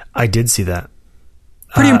iPhone? I did see that.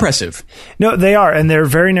 Pretty impressive. No, they are, and they're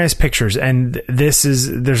very nice pictures. And there's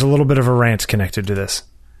a little bit of a rant connected to this.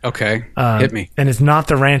 Okay, hit me. And it's not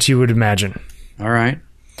the rant you would imagine. All right.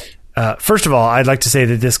 First of all, I'd like to say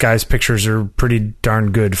that this guy's pictures are pretty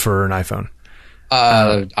darn good for an iPhone.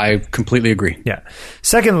 I completely agree. Yeah.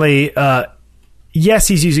 Secondly, yes,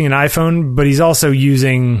 he's using an iPhone, but he's also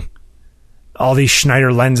using all these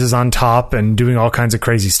Schneider lenses on top and doing all kinds of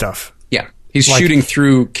crazy stuff. Yeah. He's shooting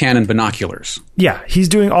through Canon binoculars. Yeah, he's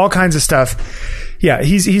doing all kinds of stuff. Yeah,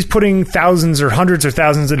 he's putting thousands or hundreds or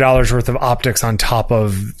thousands of dollars worth of optics on top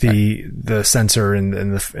of the sensor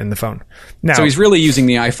in the phone. Now, so he's really using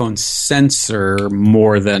the iPhone sensor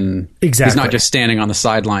more than exactly. He's not just standing on the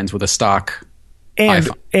sidelines with a stock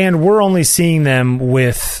iPhone. And we're only seeing them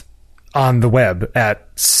on the web at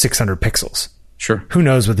 600 pixels. Sure. Who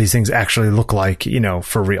knows what these things actually look like, you know,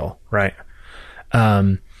 for real, right?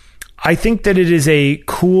 I think that it is a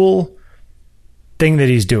cool thing that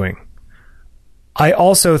he's doing. I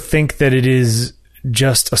also think that it is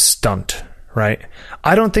just a stunt, right?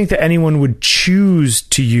 I don't think that anyone would choose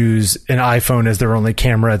to use an iPhone as their only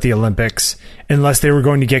camera at the Olympics unless they were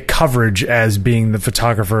going to get coverage as being the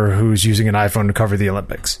photographer who's using an iPhone to cover the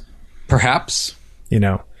Olympics. Perhaps. You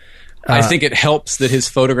know, I think it helps that his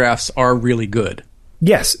photographs are really good.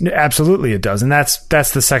 Yes, absolutely it does. And that's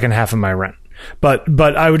the second half of my rant.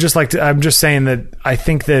 But I would just like to, I'm just saying that I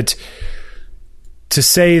think that to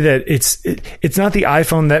say that it's not the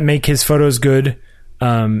iPhone that make his photos good,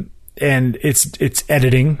 and it's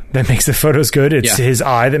editing that makes the photos good. It's his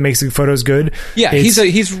eye that makes the photos good. Yeah,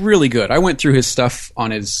 he's really good. I went through his stuff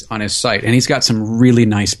on his site, and he's got some really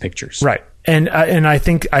nice pictures. Right. And I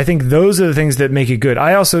think those are the things that make it good.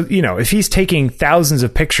 I also, you know, if he's taking thousands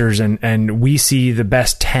of pictures and we see the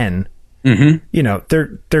best 10, you know,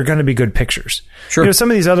 they're going to be good pictures. Sure. You know, some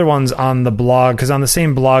of these other ones on the blog, because on the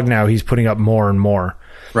same blog now he's putting up more and more.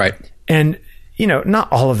 Right. And, you know,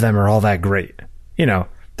 not all of them are all that great. You know,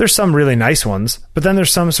 there's some really nice ones, but then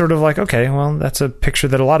there's some sort of like, okay, well, that's a picture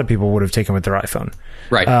that a lot of people would have taken with their iPhone.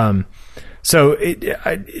 Right. So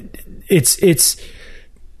it's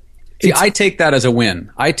See, I take that as a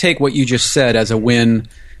win. I take what you just said as a win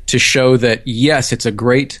to show that, yes, it's a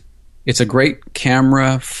great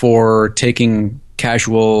camera for taking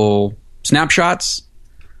casual snapshots.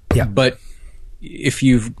 Yeah. But if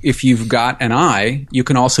you've got an eye, you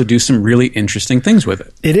can also do some really interesting things with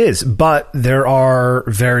it. It is, but there are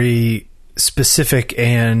very specific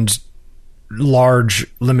and large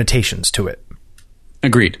limitations to it.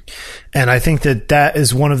 Agreed. And I think that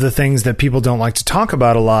is one of the things that people don't like to talk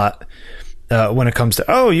about a lot when it comes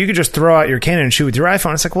to, you could just throw out your Canon and shoot with your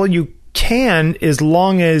iPhone. It's like, well, you can, as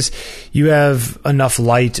long as you have enough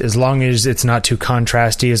light, as long as it's not too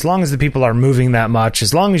contrasty, as long as the people are moving that much,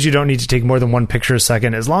 as long as you don't need to take more than one picture a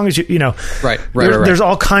second, as long as you know. Right. There's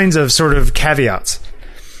all kinds of sort of caveats.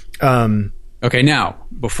 Okay, now,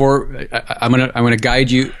 before I'm gonna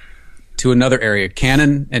guide you to another area,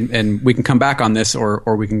 Canon, and we can come back on this, or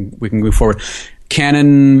we can move forward.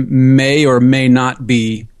 Canon may or may not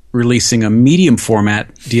be releasing a medium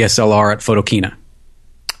format DSLR at Photokina.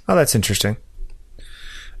 Oh, that's interesting.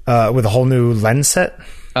 With a whole new lens set?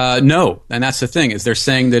 No, and that's the thing, is they're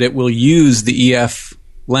saying that it will use the EF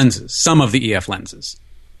lenses, some of the EF lenses.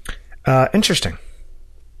 Interesting.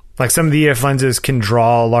 Like some of the EF lenses can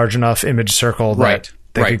draw a large enough image circle that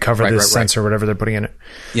they could cover this sensor, whatever they're putting in it.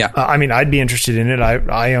 Yeah. I mean, I'd be interested in it.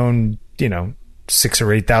 I own, $6,000 or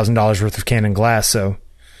 $8,000 worth of Canon glass, so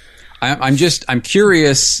I'm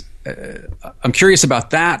curious. I'm curious about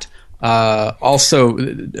that. Also,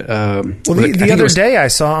 the other day I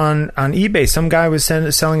saw on eBay some guy was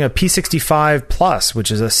selling a P65 Plus, which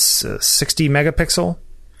is a 60 megapixel,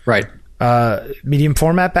 right? Medium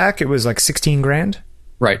format back. It was like $16,000.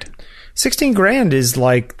 Right. $16,000 is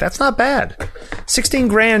like, that's not bad.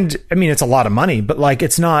 $16,000. I mean, it's a lot of money, but like,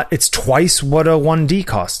 it's twice what a 1D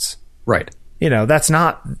costs. Right. That's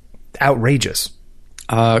not outrageous.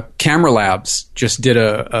 Camera Labs just did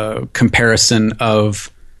a comparison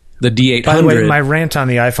of the D800. By the way, my rant on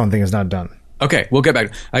the iPhone thing is not done. Okay, we'll get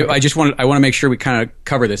back. I want to make sure we kind of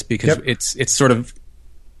cover this because it's sort of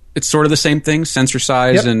the same thing, sensor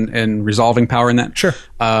size and resolving power in that. Sure.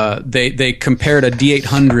 They compared a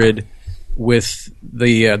D800 with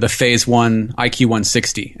the Phase 1 IQ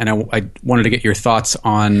 160, and I wanted to get your thoughts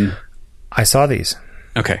on. I saw these.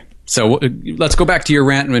 Okay, so let's go back to your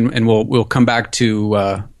rant, and we'll come back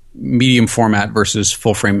to medium format versus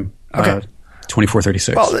full frame. Okay.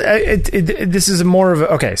 2436. Well, this is more of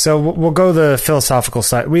a... Okay, so we'll go the philosophical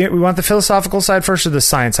side. We want the philosophical side first or the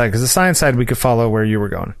science side? Because the science side, we could follow where you were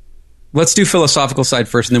going. Let's do philosophical side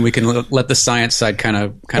first, and then we can let the science side kind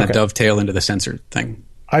of dovetail into the sensor thing.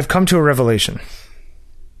 I've come to a revelation.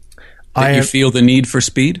 You feel the need for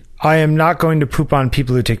speed? I am not going to poop on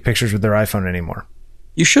people who take pictures with their iPhone anymore.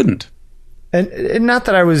 You shouldn't. And not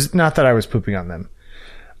that I was pooping on them.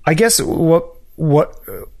 I guess what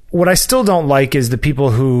I still don't like is the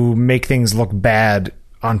people who make things look bad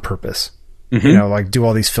on purpose. Mm-hmm. Like do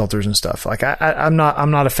all these filters and stuff. Like I'm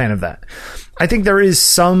not a fan of that. I think there is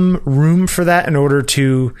some room for that in order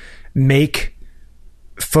to make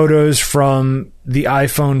photos from the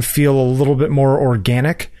iPhone feel a little bit more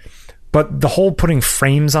organic. But the whole putting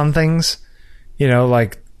frames on things,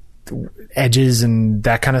 like edges and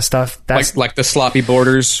that kind of stuff. That's like the sloppy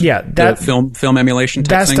borders. Yeah. The film emulation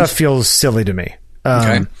type things. That stuff feels silly to me.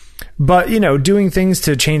 Okay. But, doing things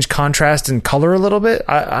to change contrast and color a little bit,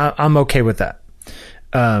 I'm okay with that.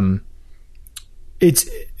 I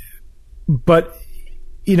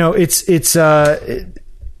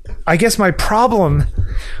guess my problem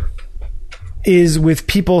is with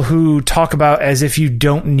people who talk about as if you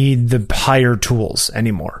don't need the higher tools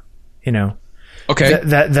anymore. You know, okay,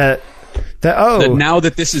 that now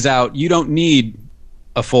that this is out, you don't need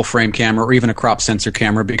a full frame camera or even a crop sensor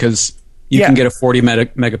camera because you can get a 40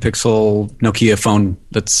 megapixel Nokia phone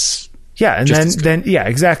that's and then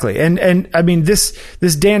exactly. And I mean this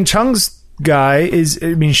Dan Chung's guy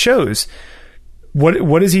shows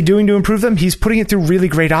what is he doing to improve them? He's putting it through really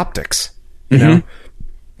great optics. You know,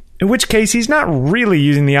 in which case he's not really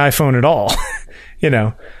using the iPhone at all. You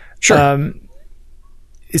know, sure.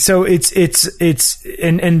 So it's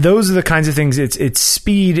and those are the kinds of things. It's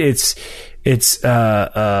speed. It's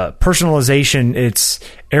personalization. It's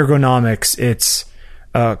ergonomics. It's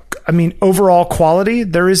overall quality.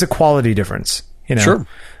 There is a quality difference. You know, sure.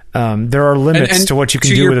 There are limits to what you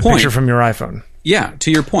can do with a picture from your iPhone. Yeah,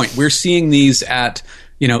 to your point, we're seeing these at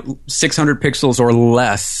 600 pixels or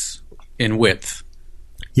less in width.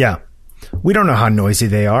 Yeah. We don't know how noisy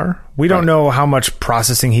they are. We don't know how much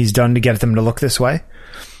processing he's done to get them to look this way.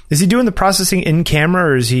 Is he doing the processing in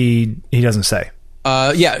camera, or is he doesn't say?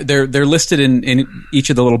 They're listed in each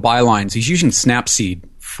of the little bylines. He's using Snapseed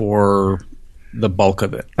for the bulk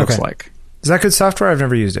of it, looks like. Is that good software? I've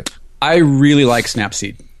never used it. I really like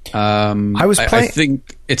Snapseed. I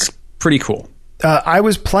think it's pretty cool. I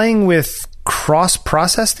was playing with Cross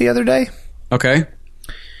Process the other day. Okay.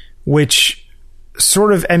 Which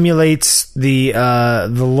sort of emulates the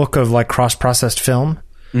look of like cross-processed film,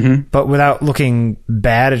 but without looking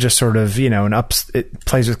bad. It just sort of, it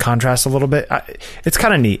plays with contrast a little bit. It's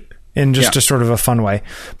kind of neat in just a sort of a fun way.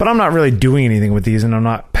 But I'm not really doing anything with these, and I'm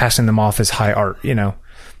not passing them off as high art, I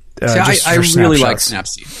really like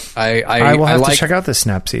Snapseed. I will have to check out this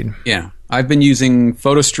Snapseed. Yeah. I've been using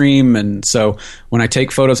PhotoStream, and so when I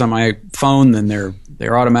take photos on my phone, then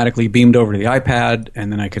they're automatically beamed over to the iPad,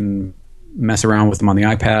 and then I can mess around with them on the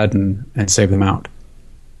iPad and save them out.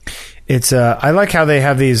 It's I like how they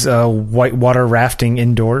have these whitewater rafting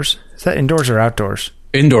indoors. Is that indoors or outdoors?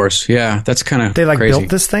 Indoors, yeah. That's kind of crazy. Built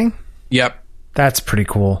this thing? Yep. That's pretty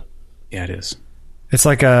cool. Yeah, it is. It's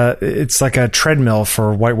like a treadmill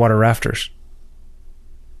for whitewater rafters.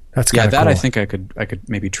 That's kind of cool. I think I could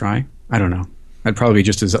maybe try. I don't know. I'd probably be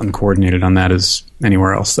just as uncoordinated on that as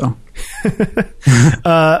anywhere else, though.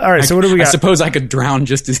 All right, so what do we got? I suppose I could drown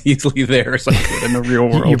just as easily there as I could in the real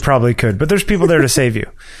world. You probably could, but there's people there to save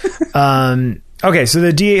you. Okay, so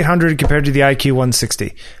the D800 compared to the IQ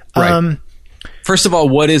 160. Right. First of all,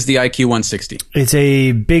 what is the IQ 160? It's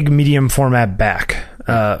a big medium format back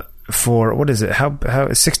for, what is it?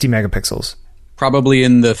 How 60 megapixels. Probably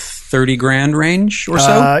in the 30 grand range or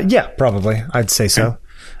so? Yeah, probably. I'd say so.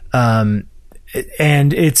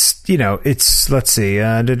 And it's, let's see.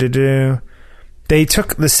 They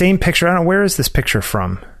took the same picture. I don't know, where is this picture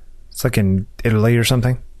from? It's like in Italy or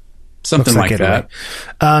something. Something like that.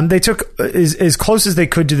 They took as close as they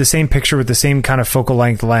could to the same picture with the same kind of focal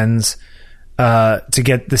length lens to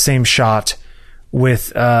get the same shot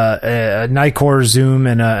with a Nikkor zoom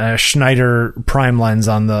and a Schneider prime lens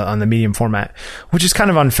on the medium format, which is kind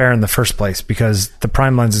of unfair in the first place because the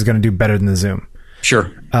prime lens is going to do better than the zoom. Sure.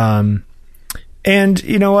 And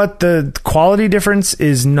you know what? The quality difference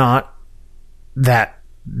is not that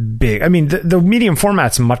big. I mean, the medium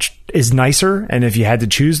format's is nicer, and if you had to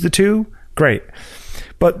choose the two, great.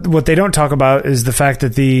 But what they don't talk about is the fact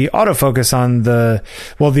that the autofocus on the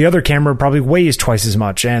other camera probably weighs twice as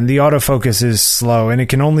much, and the autofocus is slow, and it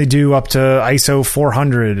can only do up to ISO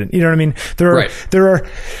 400. You know what I mean? There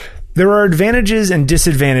are advantages and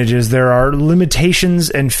disadvantages. There are limitations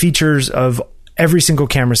and features of every single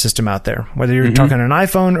camera system out there, whether you're talking an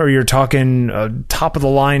iPhone or you're talking top of the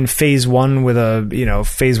line phase one with a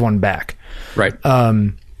phase one back. Right.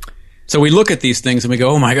 So we look at these things and we go,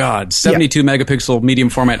 oh my God, 72 megapixel medium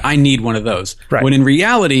format. I need one of those. Right. When in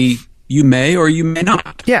reality, you may or you may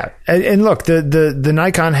not. Yeah. And look, the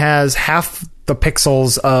Nikon has half the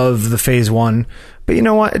pixels of the phase one, but you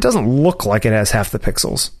know what? It doesn't look like it has half the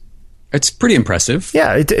pixels. It's pretty impressive.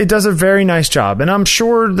 Yeah, it does a very nice job. And I'm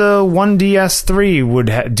sure the 1DS3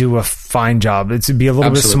 would do a fine job. It'd be a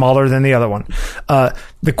little bit smaller than the other one.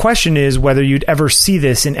 The question is whether you'd ever see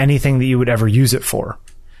this in anything that you would ever use it for.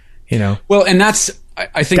 Well, and I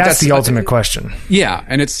think that's the ultimate question. Yeah,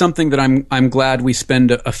 and it's something that I'm glad we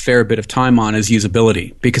spend a fair bit of time on is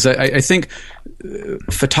usability, because I think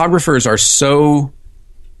photographers are so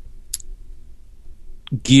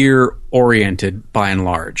gear oriented by and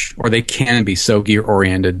large, or they can be so gear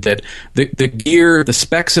oriented that the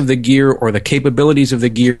specs of the gear or the capabilities of the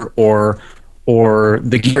gear or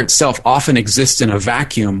the gear itself often exists in a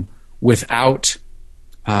vacuum without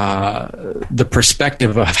the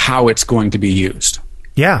perspective of how it's going to be used.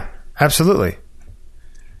 Yeah, Absolutely.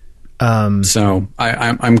 So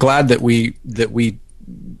I'm glad that we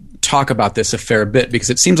talk about this a fair bit, because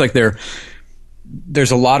it seems like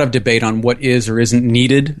there's a lot of debate on what is or isn't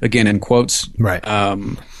needed, again in quotes. Right.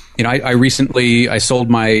 I recently sold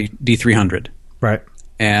my D300. Right.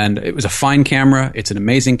 And it was a fine camera. It's an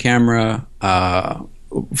amazing camera.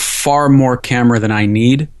 Far more camera than I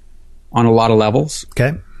need on a lot of levels.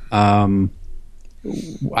 Okay.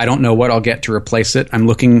 I don't know what I'll get to replace it. I'm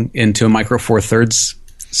looking into Micro Four Thirds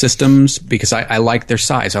systems because I like their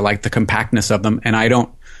size. I like the compactness of them, and I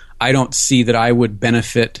don't see that I would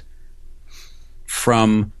benefit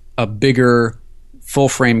from a bigger full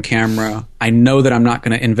frame camera. I know that I'm not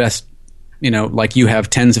going to invest, like you have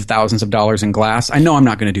tens of thousands of dollars in glass. I know I'm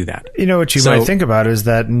not going to do that. You know what you might think about is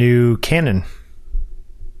that new Canon.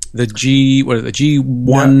 The G1X,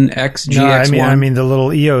 GX1? I mean the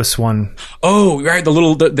little EOS one. Oh, right,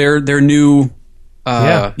 their new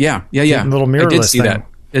yeah. Little mirrorless I did see thing. that.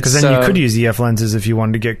 Because then you could use EF lenses if you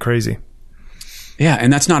wanted to get crazy. Yeah,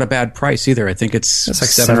 and that's not a bad price either. I think it's like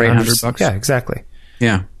 $700 or $800. Yeah, exactly.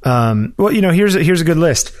 Yeah. Well, here's a good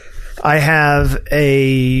list. I have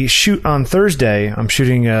a shoot on Thursday. I'm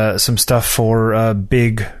shooting some stuff for a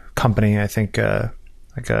big company. I think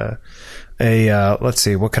let's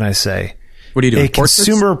see, what can I say? What are you doing? A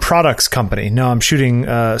consumer products company. No, I'm shooting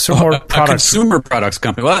more products. A consumer products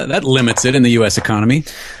company. Well, that limits it in the U.S. economy.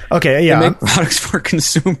 Okay, yeah. They make products for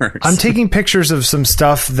consumers. I'm taking pictures of some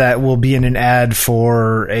stuff that will be in an ad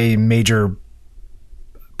for a major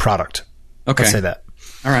product. Okay. Let's say that.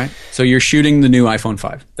 All right. So you're shooting the new iPhone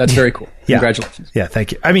 5. That's very cool. Yeah. Congratulations. Yeah,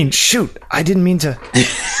 thank you. I mean, shoot. I didn't mean to.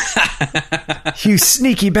 You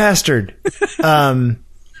sneaky bastard.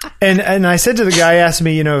 And I said to the guy, asked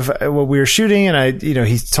me, what we were shooting, and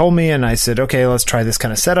he told me, and I said, okay, let's try this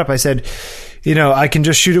kind of setup. I said, I can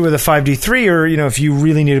just shoot it with a 5D3, or, if you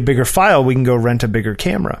really need a bigger file, we can go rent a bigger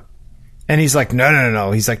camera. And he's like,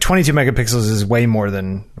 no. He's like, 22 megapixels is way more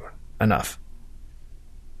than enough.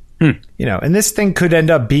 And this thing could end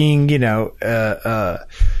up being,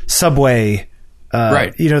 Subway,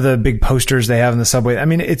 right. The big posters they have in the Subway. I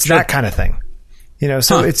mean, it's that kind of thing.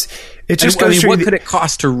 So it just goes. What could it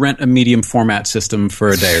cost to rent a medium format system for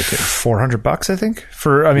a day or two? $400, I think,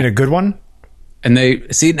 for a good one. And they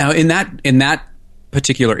see now in that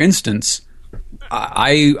particular instance,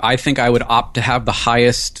 I think I would opt to have the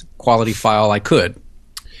highest quality file I could.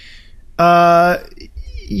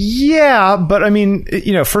 Yeah, but I mean,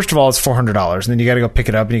 first of all, it's $400, and then you got to go pick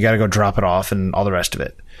it up and you got to go drop it off and all the rest of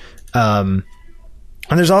it.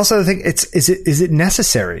 And there's also the thing, is it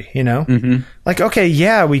necessary, Mm-hmm. Like, okay,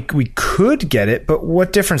 yeah, we could get it, but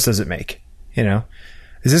what difference does it make?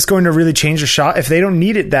 Is this going to really change the shot? If they don't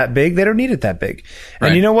need it that big, they don't need it that big. Right.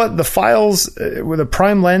 And you know what? The files with a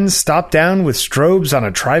prime lens stopped down with strobes on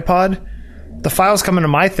a tripod, the files coming to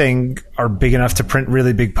my thing are big enough to print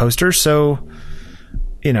really big posters. So,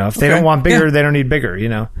 if they don't want bigger, they don't need bigger,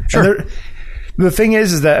 Sure. The thing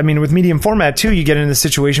is that, with medium format too, you get in the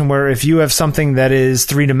situation where if you have something that is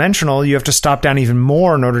 3-dimensional, you have to stop down even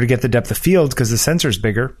more in order to get the depth of field because the sensor's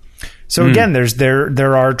bigger. So again,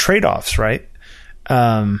 there are trade-offs, right?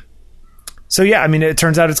 So yeah, it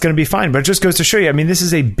turns out it's going to be fine, but it just goes to show you, this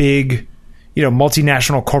is a big,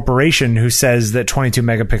 multinational corporation who says that 22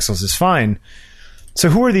 megapixels is fine. So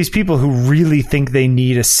who are these people who really think they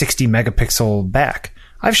need a 60 megapixel back?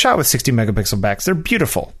 I've shot with 60 megapixel backs. They're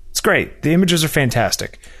beautiful. It's great. The images are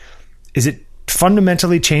fantastic. Is it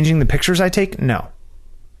fundamentally changing the pictures I take? No.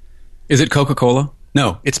 Is it Coca-Cola?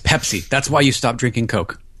 No, it's Pepsi. That's why you stopped drinking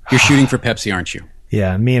Coke. You're shooting for Pepsi, aren't you?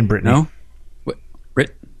 Yeah, me and Brittany. No?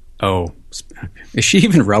 Brit? Oh. Is she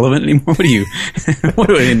even relevant anymore? What are you? What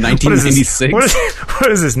are we, in 1996?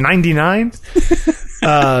 What is this, 99?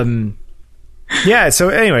 Yeah, so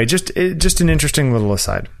anyway, just an interesting little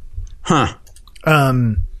aside. Huh.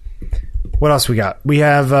 What else we got? We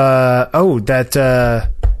have that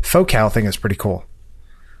Focal thing is pretty cool.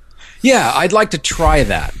 Yeah, I'd like to try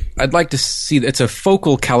that. I'd like to see. It's a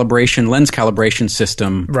focal calibration, lens calibration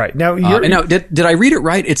system. Right now, now did I read it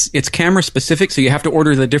right? It's camera specific, so you have to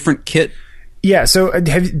order the different kit. Yeah. So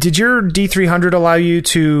did your D300 allow you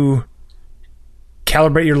to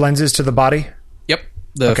calibrate your lenses to the body? Yep.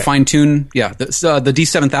 The fine tune. Yeah. The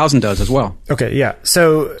D7000 does as well. Okay. Yeah.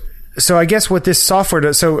 So I guess what this software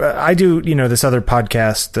does, so I do, this other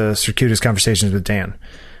podcast, the Circuitous Conversations with Dan.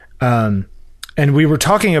 And we were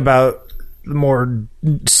talking about more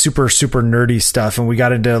super, super nerdy stuff, and we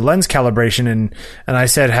got into lens calibration, and I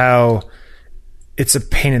said how it's a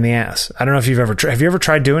pain in the ass. I don't know if have you ever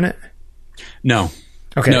tried doing it? No.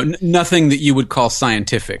 Okay. No, nothing that you would call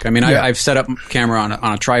scientific. I've set up camera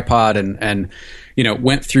on a tripod, and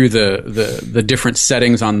went through the different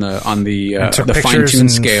settings on the took fine tune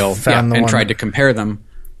pictures scale, found the and one. tried to compare them.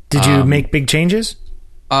 Did you make big changes?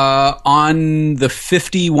 On the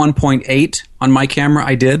 51.8 on my camera,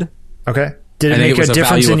 I did. Okay. Did I it think make it was a a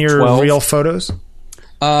difference value in of your 12. real photos?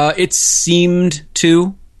 It seemed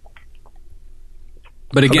to,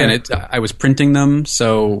 but again, Okay. I was printing them,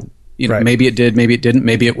 so Right. maybe it did, maybe it didn't,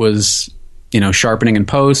 maybe it was sharpening in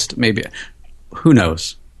post, maybe, who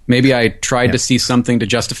knows? Maybe I tried to see something to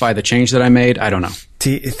justify the change that I made. I don't know.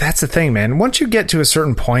 See, that's the thing, man. Once you get to a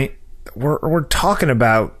certain point, we're talking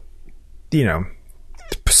about,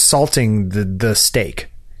 salting the steak.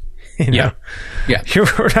 Yeah.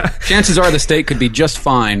 Chances are the steak could be just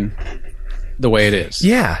fine the way it is.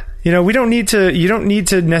 Yeah. You don't need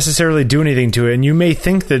to necessarily do anything to it. And you may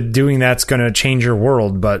think that doing that's going to change your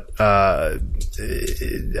world, but I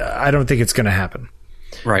don't think it's going to happen.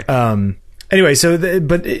 Right. Anyway, so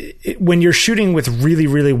when you're shooting with really,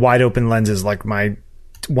 really wide open lenses like my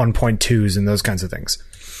 1.2s and those kinds of things,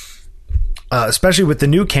 especially with the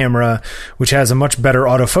new camera, which has a much better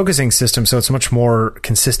autofocusing system, so it's much more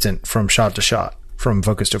consistent from shot to shot, from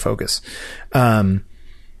focus to focus.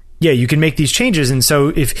 Yeah, you can make these changes, and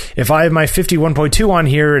so if I have my 51.2 on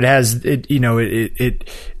here, it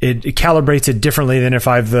calibrates it differently than if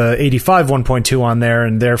I have the 85 1.2 on there,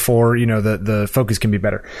 and therefore the focus can be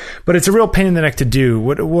better. But it's a real pain in the neck to do.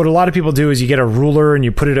 What a lot of people do is you get a ruler and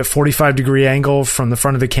you put it at 45-degree angle from the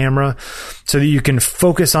front of the camera, so that you can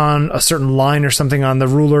focus on a certain line or something on the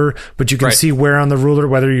ruler, but you can see where on the ruler,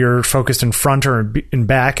 whether you're focused in front or in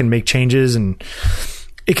back, and make changes, and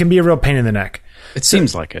it can be a real pain in the neck. It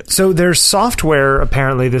seems like it. So there's software,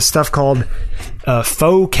 apparently, this stuff called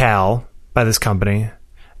Focal by this company,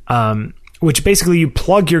 which basically you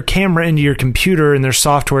plug your camera into your computer and there's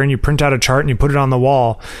software, and you print out a chart and you put it on the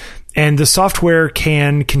wall. And the software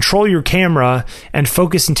can control your camera and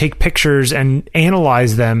focus and take pictures and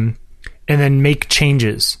analyze them and then make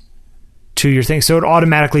changes to your thing. So it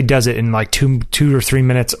automatically does it in like 2 or 3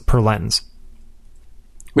 minutes per lens.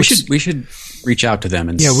 We should reach out to them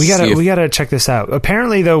and we gotta check this out.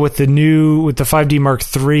 Apparently, though, with the 5D Mark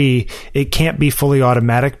III, it can't be fully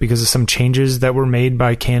automatic because of some changes that were made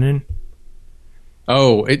by Canon.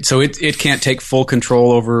 Oh, so it can't take full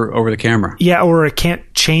control over the camera. Yeah, or it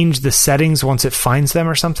can't change the settings once it finds them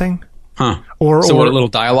or something. Huh. Or a little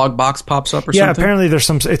dialogue box pops up or something? Yeah, apparently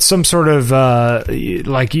it's some sort of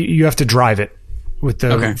like you have to drive it. With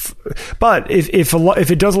the, okay. But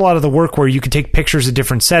if it does a lot of the work where you can take pictures of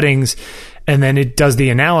different settings and then it does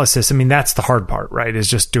the analysis, I mean, that's the hard part, right? Is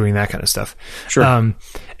just doing that kind of stuff. Sure. And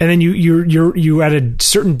then you at a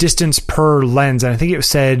certain distance per lens, and I think it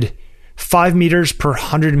said 5 meters per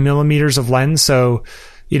 100 millimeters of lens. So,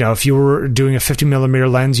 if you were doing a 50 millimeter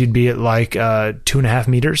lens, you'd be at like 2.5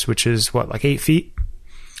 meters, which is like 8 feet.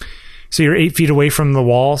 So you're 8 feet away from the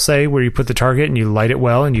wall, say, where you put the target and you light it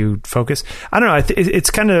well and you focus. I don't know. It's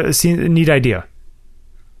kind of a neat idea.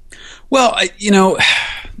 Well,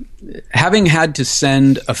 having had to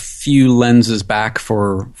send a few lenses back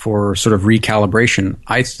for sort of recalibration,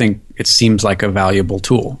 I think it seems like a valuable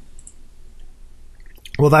tool.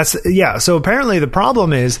 Well, so apparently the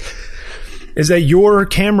problem is that your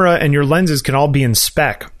camera and your lenses can all be in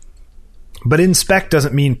spec. But in spec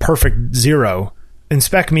doesn't mean perfect zero. In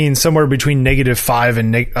spec means somewhere between -5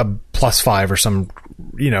 and +5 or some,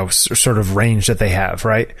 sort of range that they have,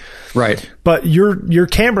 right? Right. But your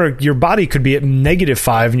camera, your body could be at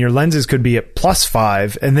 -5 and your lenses could be at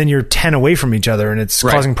 +5, and then you're 10 away from each other, and it's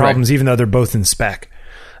causing problems even though they're both in spec.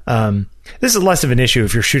 This is less of an issue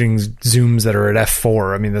if you're shooting zooms that are at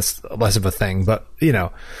f4. I mean, that's less of a thing, but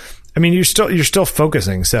you're still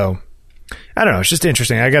focusing. So I don't know. It's just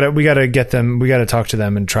interesting. We gotta talk to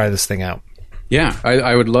them and try this thing out. Yeah,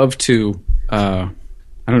 I would love to. I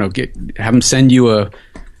don't know. Have them send you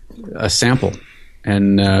a sample,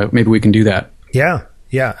 and maybe we can do that. Yeah,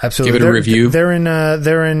 absolutely. Give it a review. They're in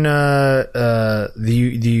the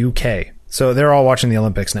UK, so they're all watching the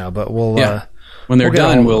Olympics now. But we'll when they're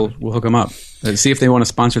done, we'll hook them up and see if they want to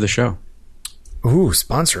sponsor the show. Ooh,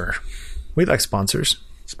 sponsor! We like sponsors.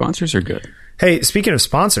 Sponsors are good. Hey, speaking of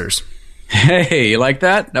sponsors, hey, you like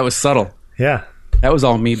that? That was subtle. Yeah. That was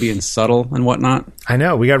all me being subtle and whatnot. I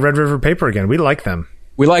know. We got Red River Paper again. We like them.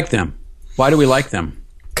 We like them. Why do we like them?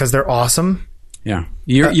 Because they're awesome. Yeah.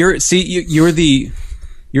 You're the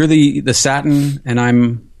satin and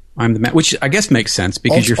I'm the matte, which I guess makes sense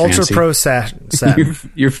because you're fancy. Ultra Pro satin.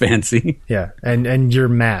 You're fancy. Yeah. And you're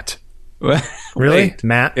matte. Really? Wait.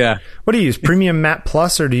 Matte? Yeah. What do you use? Premium Matte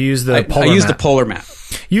Plus, or do you use the I Polar use Matte? the Polar Matte.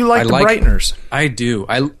 You like the brighteners. I do.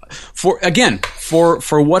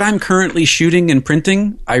 For what I'm currently shooting and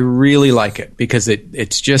printing, I really like it because it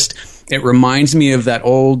reminds me of that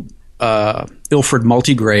old Ilford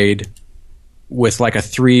multigrade with like a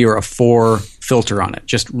 3 or a 4 filter on it.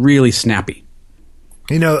 Just really snappy.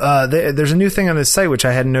 You know, there's a new thing on this site which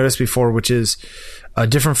I hadn't noticed before, which is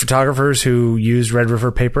different photographers who use Red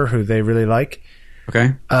River paper who they really like.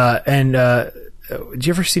 Okay. Do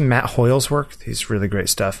you ever see Matt Hoyle's work? He's really great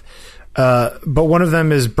stuff. But one of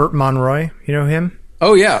them is Bert Monroy. You know him?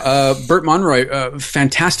 Oh, yeah. Bert Monroy,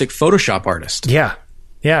 fantastic Photoshop artist. Yeah.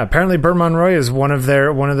 Yeah. Apparently Bert Monroy is one of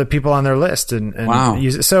the people on their list. And wow.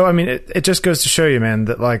 So, I mean, it just goes to show you, man,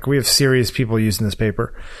 that like we have serious people using this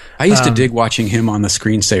paper. I used to dig watching him on the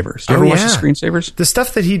screensavers. Do you ever watch the screensavers? The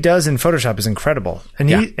stuff that he does in Photoshop is incredible.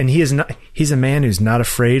 And he's a man who's not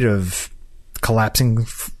afraid of collapsing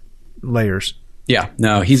layers. Yeah,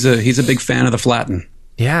 no, he's a big fan of the flatten.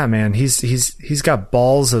 Yeah, man, he's got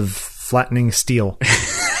balls of flattening steel.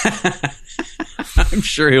 I'm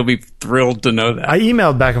sure he'll be thrilled to know that. I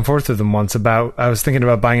emailed back and forth with him once I was thinking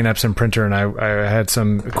about buying an Epson printer, and I had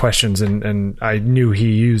some questions, and I knew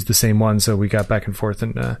he used the same one, so we got back and forth,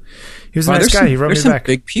 and he was a nice guy. He wrote me back. There's some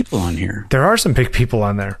big people on here. There are some big people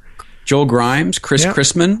on there. Joel Grimes, Chris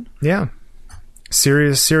Chrisman. Yeah.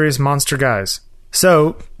 Serious monster guys.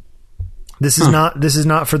 So this is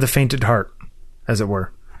not for the faint at heart, as it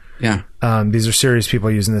were. Yeah. These are serious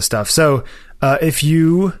people using this stuff. So if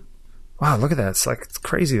you... Wow, look at that. It's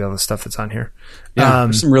crazy, all the stuff that's on here. Yeah,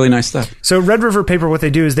 there's some really nice stuff. So Red River Paper, what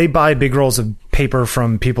they do is they buy big rolls of paper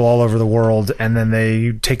from people all over the world, and then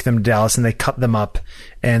they take them to Dallas and they cut them up.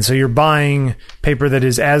 And so you're buying paper that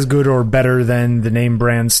is as good or better than the name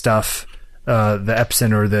brand stuff, the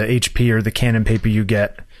Epson or the HP or the Canon paper you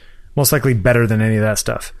get. Most likely better than any of that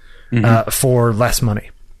stuff, for less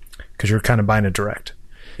money, because you're kind of buying it direct.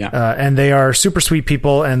 Yeah. And they are super sweet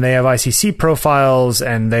people, and they have ICC profiles,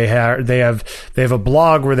 and they have a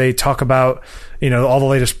blog where they talk about, you know, all the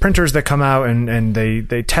latest printers that come out, and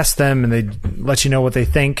they test them, and they let you know what they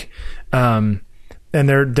think. And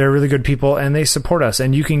they're really good people, and they support us.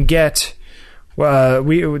 And you can get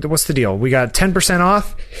what's the deal? We got 10%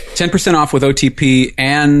 off. 10% off with OTP,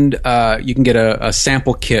 and you can get a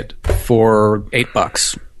sample kit for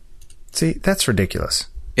 $8. See, that's ridiculous.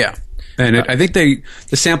 Yeah. And I think the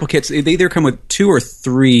sample kits, they either come with 2 or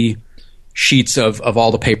 3 sheets of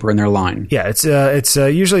all the paper in their line. Yeah, it's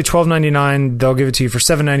usually $12.99. They'll give it to you for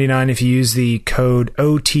 $7.99 if you use the code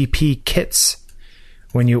OTP kits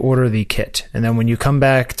when you order the kit. And then when you come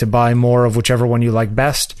back to buy more of whichever one you like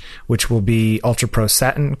best, which will be Ultra Pro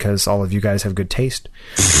Satin, because all of you guys have good taste.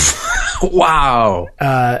 Wow.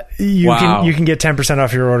 You can get 10%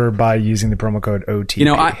 off your order by using the promo code OTP. You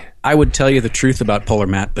know, I would tell you the truth about Polar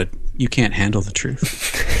Matte, but you can't handle the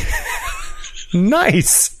truth.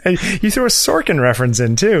 Nice. And you threw a Sorkin reference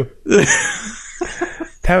in too.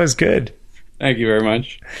 That was good. Thank you very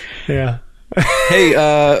much. Yeah. Hey,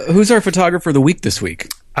 who's our photographer of the week this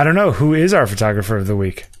week? I don't know. Who is our photographer of the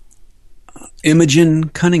week? Imogen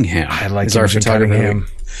Cunningham. I like Imogen Cunningham.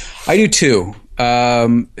 I do too.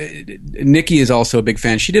 Nikki is also a big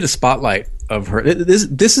fan. She did a spotlight of her.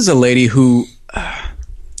 This is a lady who,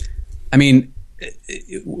 I mean,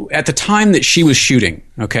 at the time that she was shooting,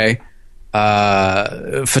 okay,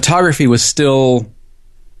 photography was still,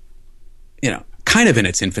 you know, kind of in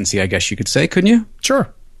its infancy, I guess you could say, couldn't you?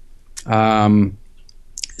 Sure.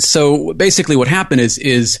 So basically what happened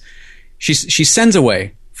is she sends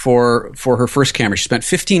away for her first camera. She spent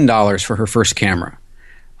 $15 for her first camera.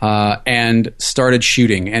 And started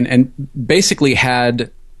shooting and basically had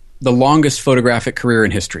the longest photographic career in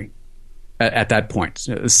history at that point.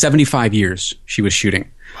 75 years she was shooting.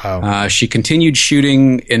 Wow. She continued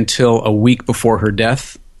shooting until a week before her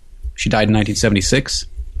death. She died in 1976.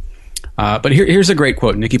 But here's a great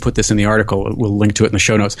quote. Nikki put this in the article. We'll link to it in the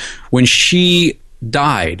show notes. When she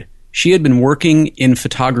died, she had been working in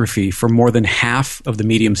photography for more than half of the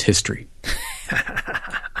medium's history.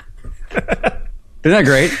 Isn't that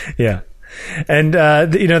great? Yeah. And,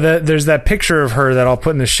 there's that picture of her that I'll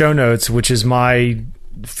put in the show notes, which is my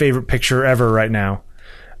favorite picture ever right now,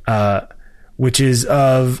 which is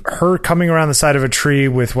of her coming around the side of a tree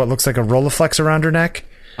with what looks like a Rolleiflex around her neck.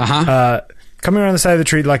 Coming around the side of the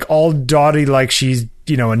tree, like all dotty, like she's,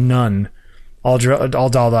 a nun, all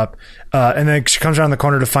dolled up. And then she comes around the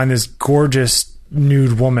corner to find this gorgeous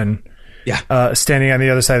nude woman. Yeah. Standing on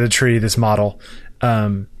the other side of the tree, this model.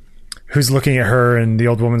 who's looking at her, and the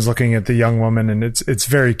old woman's looking at the young woman, and it's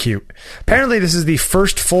very cute. Apparently, this is the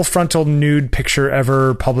first full frontal nude picture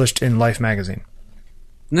ever published in Life magazine.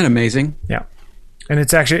 Isn't that amazing? Yeah, and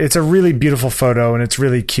it's a really beautiful photo, and it's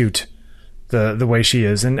really cute the way she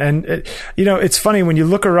is, and it's funny when you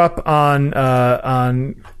look her up on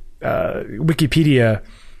Wikipedia.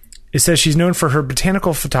 It says she's known for her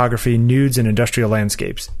botanical photography, nudes, and industrial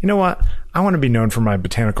landscapes. You know what? I want to be known for my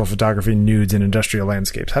botanical photography, nudes, and industrial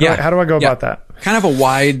landscapes. How do I go about that? Kind of a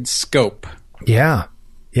wide scope. Yeah.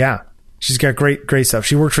 She's got great stuff.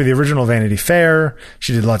 She worked for the original Vanity Fair.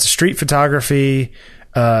 She did lots of street photography.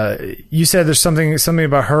 You said there's something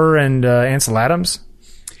about her and Ansel Adams?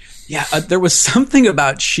 Yeah, there was something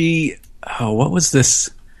about what was this?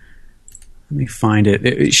 Let me find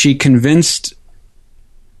it. She convinced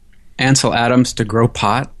Ansel Adams to grow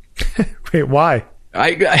pot. Wait, why?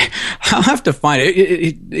 I'll have to find it.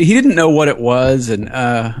 He didn't know what it was, and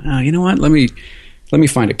you know what? Let me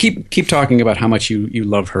find it. Keep talking about how much you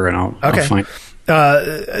love her, and I'll find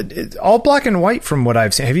it. All black and white from what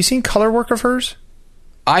I've seen. Have you seen color work of hers?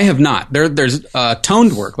 I have not. There's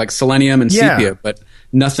toned work like selenium and sepia, but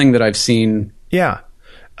nothing that I've seen. Yeah.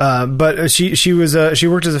 But she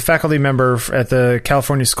worked as a faculty member at the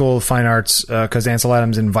California School of Fine Arts because Ansel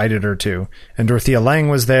Adams invited her to, and Dorothea Lange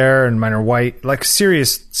was there, and Minor White, like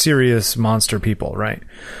serious monster people, right?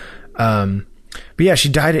 But yeah, she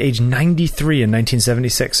died at age 93 in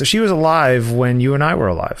 1976, so she was alive when you and I were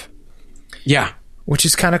alive. Yeah, which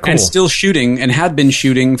is kind of cool, and still shooting, and had been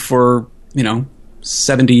shooting for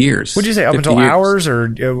 70 years. What'd you say? Up until hours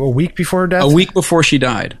or a week before her death? A week before she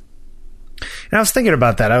died. And I was thinking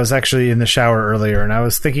about that. I was actually in the shower earlier, and I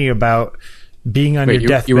was thinking about being on your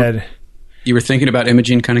deathbed. You were thinking about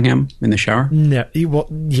Imogene Cunningham in the shower? No, well,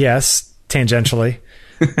 yes, tangentially.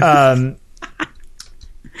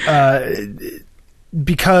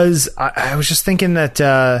 Because I was just thinking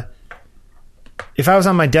that if I was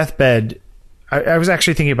on my deathbed, I was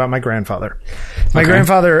actually thinking about my grandfather. My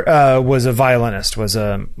grandfather was a violinist, was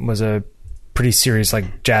a pretty serious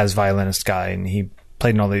like jazz violinist guy, and he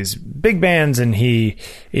played in all these big bands, and he,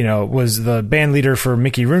 was the band leader for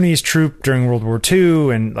Mickey Rooney's troupe during World War II,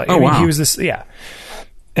 and he was this, yeah.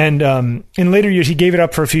 And in later years, he gave it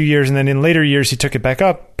up for a few years, and then in later years, he took it back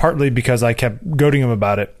up, partly because I kept goading him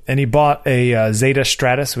about it. And he bought a Zeta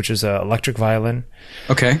Stratus, which is an electric violin.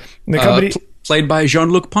 Okay. The company played by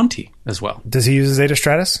Jean-Luc Ponty as well. Does he use a Zeta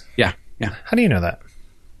Stratus? Yeah. How do you know that?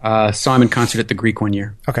 Saw him in concert at the Greek one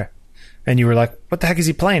year. Okay. And you were like, what the heck is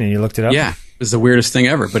he playing? And you looked it up? Yeah. It was the weirdest thing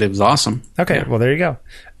ever, but it was awesome. Okay. Yeah. Well, there you go.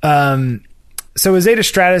 So a Zeta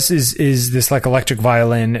Stratus is this like electric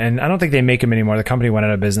violin, and I don't think they make them anymore. The company went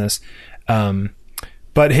out of business.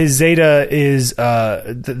 But his Zeta is,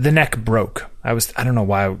 the neck broke. I don't know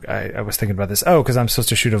why I was thinking about this. Oh, because I'm supposed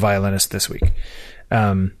to shoot a violinist this week.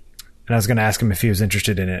 And I was going to ask him if he was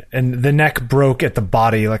interested in it. And the neck broke at the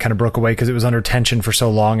body, like kind of broke away because it was under tension for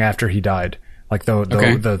so long after he died. Like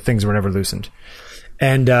the things were never loosened.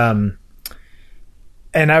 And I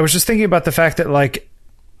was just thinking about the fact that like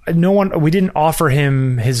we didn't offer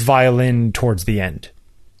him his violin towards the end,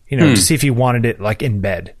 to see if he wanted it like in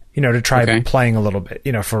bed, to try playing a little bit,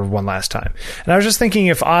 for one last time. And I was just thinking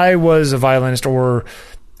if I was a violinist or,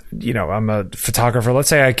 I'm a photographer, let's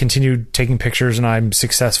say I continue taking pictures and I'm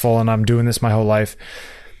successful and I'm doing this my whole life.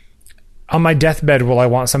 On my deathbed, will I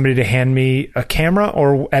want somebody to hand me a camera,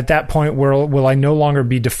 or at that point will I no longer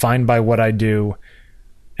be defined by what I do,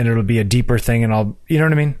 and it'll be a deeper thing, and you know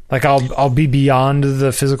what I mean? Like I'll be beyond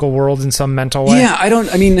the physical world in some mental way. Yeah,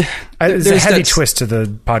 there's a heavy twist to the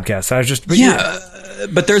podcast. I was just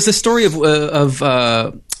but there's the story of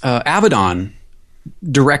Avedon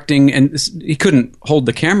directing, and he couldn't hold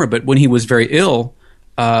the camera, but when he was very ill,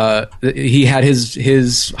 he had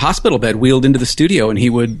his hospital bed wheeled into the studio, and he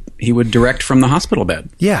would direct from the hospital bed.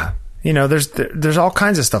 Yeah, there's all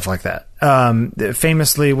kinds of stuff like that.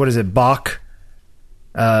 Famously, what is it? Bach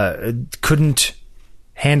couldn't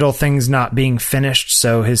handle things not being finished,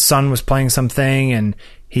 so his son was playing something and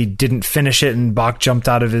he didn't finish it, and Bach jumped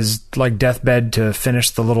out of his like deathbed to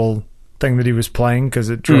finish the little thing that he was playing because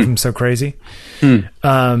it drove him so crazy.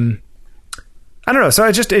 I don't know. So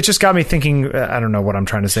it just got me thinking. I don't know what I'm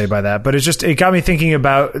trying to say by that, but it got me thinking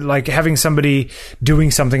about like having somebody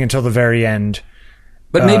doing something until the very end.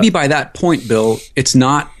 But maybe by that point, Bill,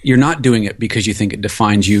 you're not doing it because you think it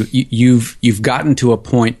defines you. You've gotten to a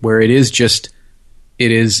point where it is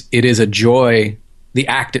a joy. The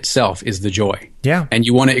act itself is the joy. Yeah. And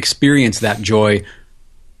you want to experience that joy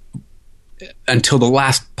until the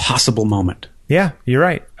last possible moment. Yeah, you're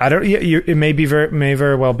right. I don't. It may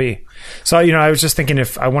very well be. So I was just thinking,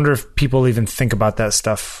 I wonder if people even think about that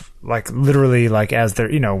stuff, like literally, like as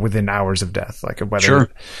they're within hours of death, like whether. Sure.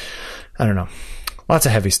 I don't know. Lots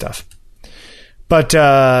of heavy stuff. But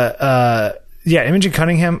yeah, Imogen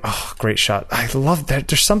Cunningham. Oh, great shot. I love that.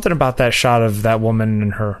 There's something about that shot of that woman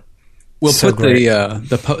and her. We'll put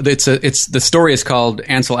the story is called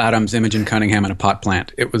Ansel Adams, Imogen Cunningham, and a Pot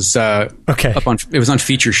Plant. It was it was on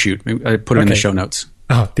Feature Shoot. I put it in the show notes.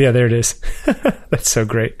 Oh yeah, there it is. That's so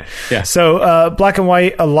great. Yeah. So black and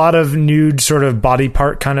white, a lot of nude sort of body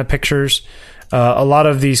part kind of pictures. A lot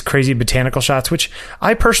of these crazy botanical shots, which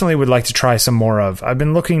I personally would like to try some more of. I've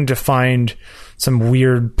been looking to find some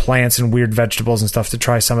weird plants and weird vegetables and stuff to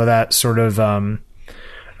try some of that sort of.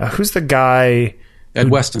 Who's the guy?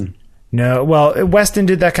 Ed Weston. No, well, Weston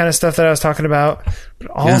did that kind of stuff that I was talking about,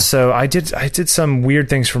 but also I did some weird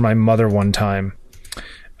things for my mother one time.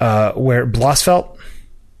 Where Blossfelt.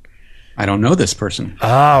 I don't know this person.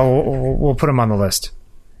 We'll put him on the list.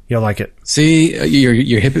 You'll like it. See,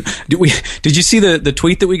 you're hip. Did you see the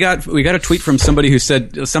tweet that we got? We got a tweet from somebody who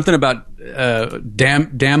said something about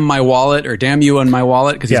damn my wallet, or damn you on my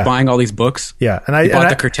wallet, because he's buying all these books. Yeah, and he bought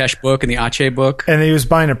the Kurtesh book and the Ache book, and he was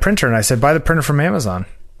buying a printer, and I said, buy the printer from Amazon.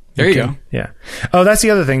 There you go. Yeah. Oh, that's the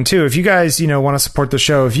other thing too. If you guys want to support the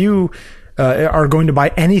show, if you are going to buy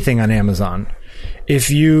anything on Amazon, if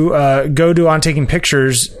you go to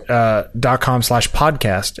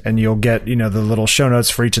ontakingpictures.com/podcast, and you'll get, the little show notes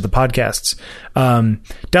for each of the podcasts.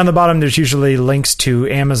 Down the bottom, there's usually links to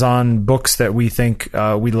Amazon books that we think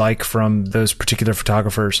we like from those particular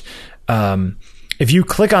photographers. If you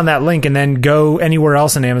click on that link and then go anywhere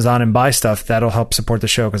else in Amazon and buy stuff, that'll help support the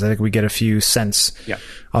show, because I think we get a few cents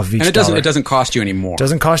off each dollar. It doesn't cost you anymore.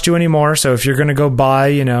 Doesn't cost you anymore. So if you're going to go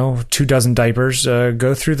buy, 24 diapers,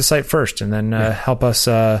 go through the site first, and then help us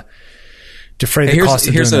defray the cost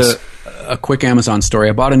of doing this. Here's a quick Amazon story.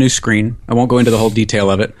 I bought a new screen. I won't go into the whole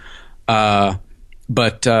detail of it,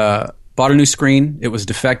 but bought a new screen. It was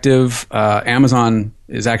defective. Amazon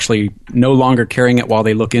is actually no longer carrying it while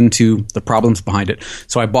they look into the problems behind it.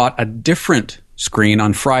 So I bought a different screen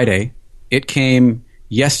on Friday. It came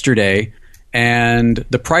yesterday, and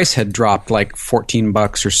the price had dropped like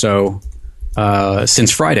 $14 or so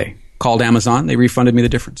since Friday. Called Amazon. They refunded me the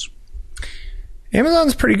difference.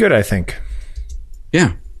 Amazon's pretty good, I think.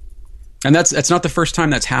 Yeah. And that's not the first time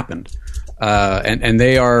that's happened. And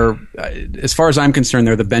they are, as far as I'm concerned,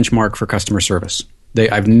 they're the benchmark for customer service.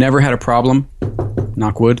 I've never had a problem,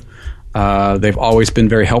 knock wood. They've always been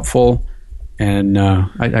very helpful, and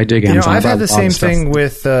I dig Amazon. I've had the same thing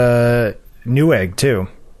with Newegg too.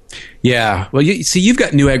 Yeah, well, you've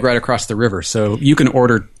got Newegg right across the river, so you can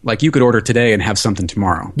order, you could order today and have something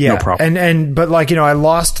tomorrow. Yeah, no problem. But I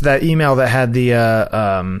lost that email that had the.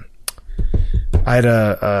 I had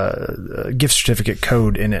a gift certificate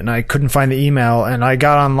code in it, and I couldn't find the email, and I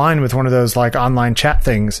got online with one of those online chat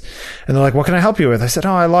things, and they're like, what can I help you with? I said,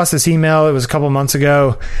 I lost this email. It was a couple months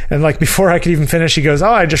ago. And before I could even finish, he goes,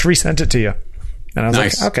 I just resent it to you. And I was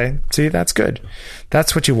nice. Like, okay, see, that's good.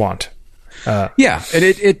 That's what you want. Yeah. And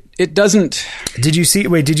it doesn't. Did you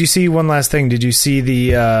see one last thing? Did you see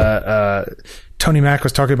the, Tony Mack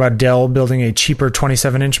was talking about Dell building a cheaper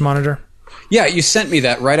 27-inch monitor? Yeah, you sent me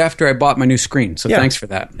that right after I bought my new screen, so thanks for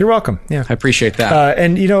that. You're welcome. Yeah, I appreciate that.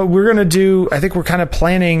 And we're going to do, I think we're kind of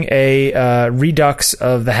planning a redux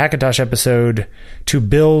of the Hackintosh episode to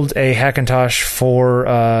build a Hackintosh for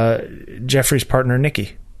Jeffrey's partner,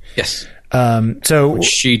 Nikki. Yes. Which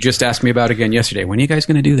she just asked me about again yesterday. When are you guys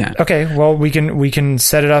going to do that? Okay, well, we can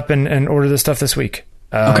set it up and order the stuff this week.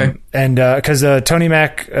 Okay. And because Tony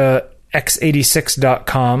Mac,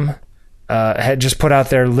 x86.com, had just put out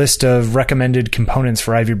their list of recommended components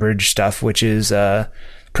for Ivy Bridge stuff, which is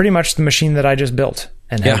pretty much the machine that I just built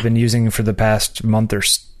and have been using for the past month or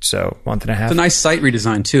so, month and a half. It's a nice site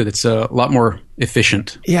redesign too. That's a lot more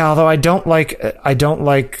efficient. Yeah, although I don't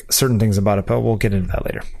like certain things about it, but we'll get into that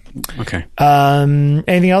later. Okay.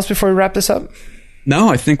 Anything else before we wrap this up? No,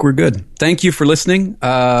 I think we're good. Thank you for listening.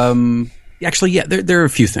 Actually, there are a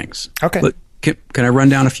few things. Okay. Can I run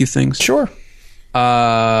down a few things? Sure.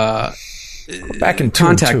 Back in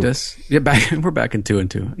contact us. Yeah, we're back in 2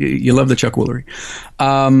 and 2. You love the Chuck Woolery.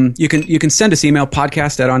 You can send us email,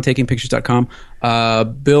 podcast@ontakingpictures.com.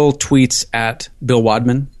 Bill tweets at Bill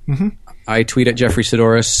Wadman. Mm-hmm. I tweet at Jeffrey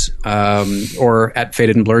Sidoris, or at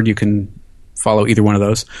Faded and Blurred. You can follow either one of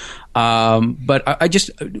those. But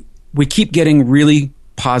we keep getting really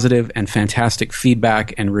positive and fantastic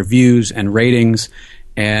feedback and reviews and ratings,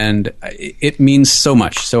 and it means so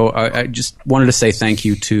much. So I just wanted to say thank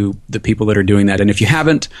you to the people that are doing that. And if you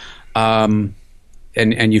haven't,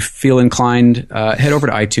 and you feel inclined, head over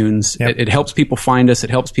to iTunes. Yep. It helps people find us. It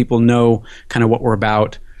helps people know kind of what we're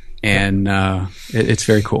about. And it's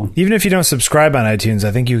very cool. Even if you don't subscribe on iTunes,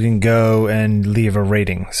 I think you can go and leave a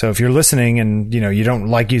rating. So if you're listening and you don't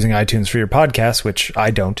like using iTunes for your podcast, which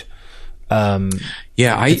I don't. I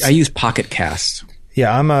use Pocket Cast.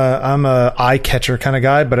 Yeah, I'm a eye catcher kind of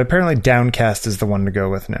guy, but apparently Downcast is the one to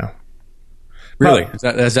go with now. Really?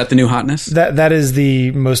 Is that the new hotness? That is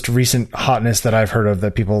the most recent hotness that I've heard of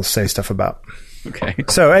that people say stuff about. Okay.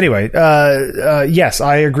 So anyway, yes,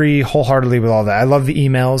 I agree wholeheartedly with all that. I love the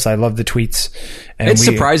emails. I love the tweets. And it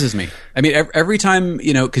surprises me. I mean, every time,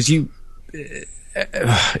 because it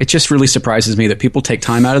just really surprises me that people take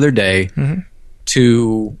time out of their day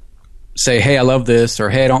to say, hey, I love this, or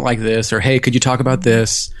hey, I don't like this, or hey, could you talk about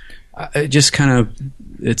this? It just kind of,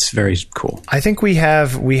 it's very cool. I think we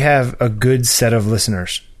have a good set of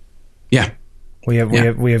listeners. Yeah. We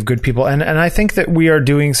have good people, and I think that we are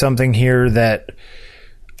doing something here that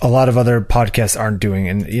a lot of other podcasts aren't doing.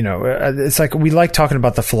 And it's like we like talking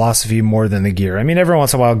about the philosophy more than the gear. I mean, every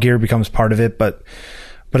once in a while, gear becomes part of it, but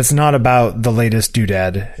it's not about the latest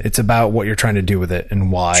doodad. It's about what you're trying to do with it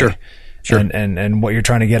and why. Sure. And what you're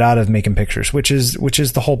trying to get out of making pictures, which is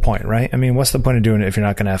the whole point, right? I mean, what's the point of doing it if you're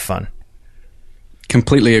not going to have fun?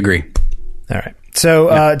 Completely agree. All right. So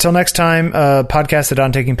until next time,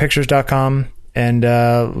 podcast@ontakingpictures.com. And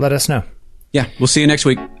let us know. Yeah, we'll see you next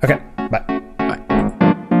week. Okay.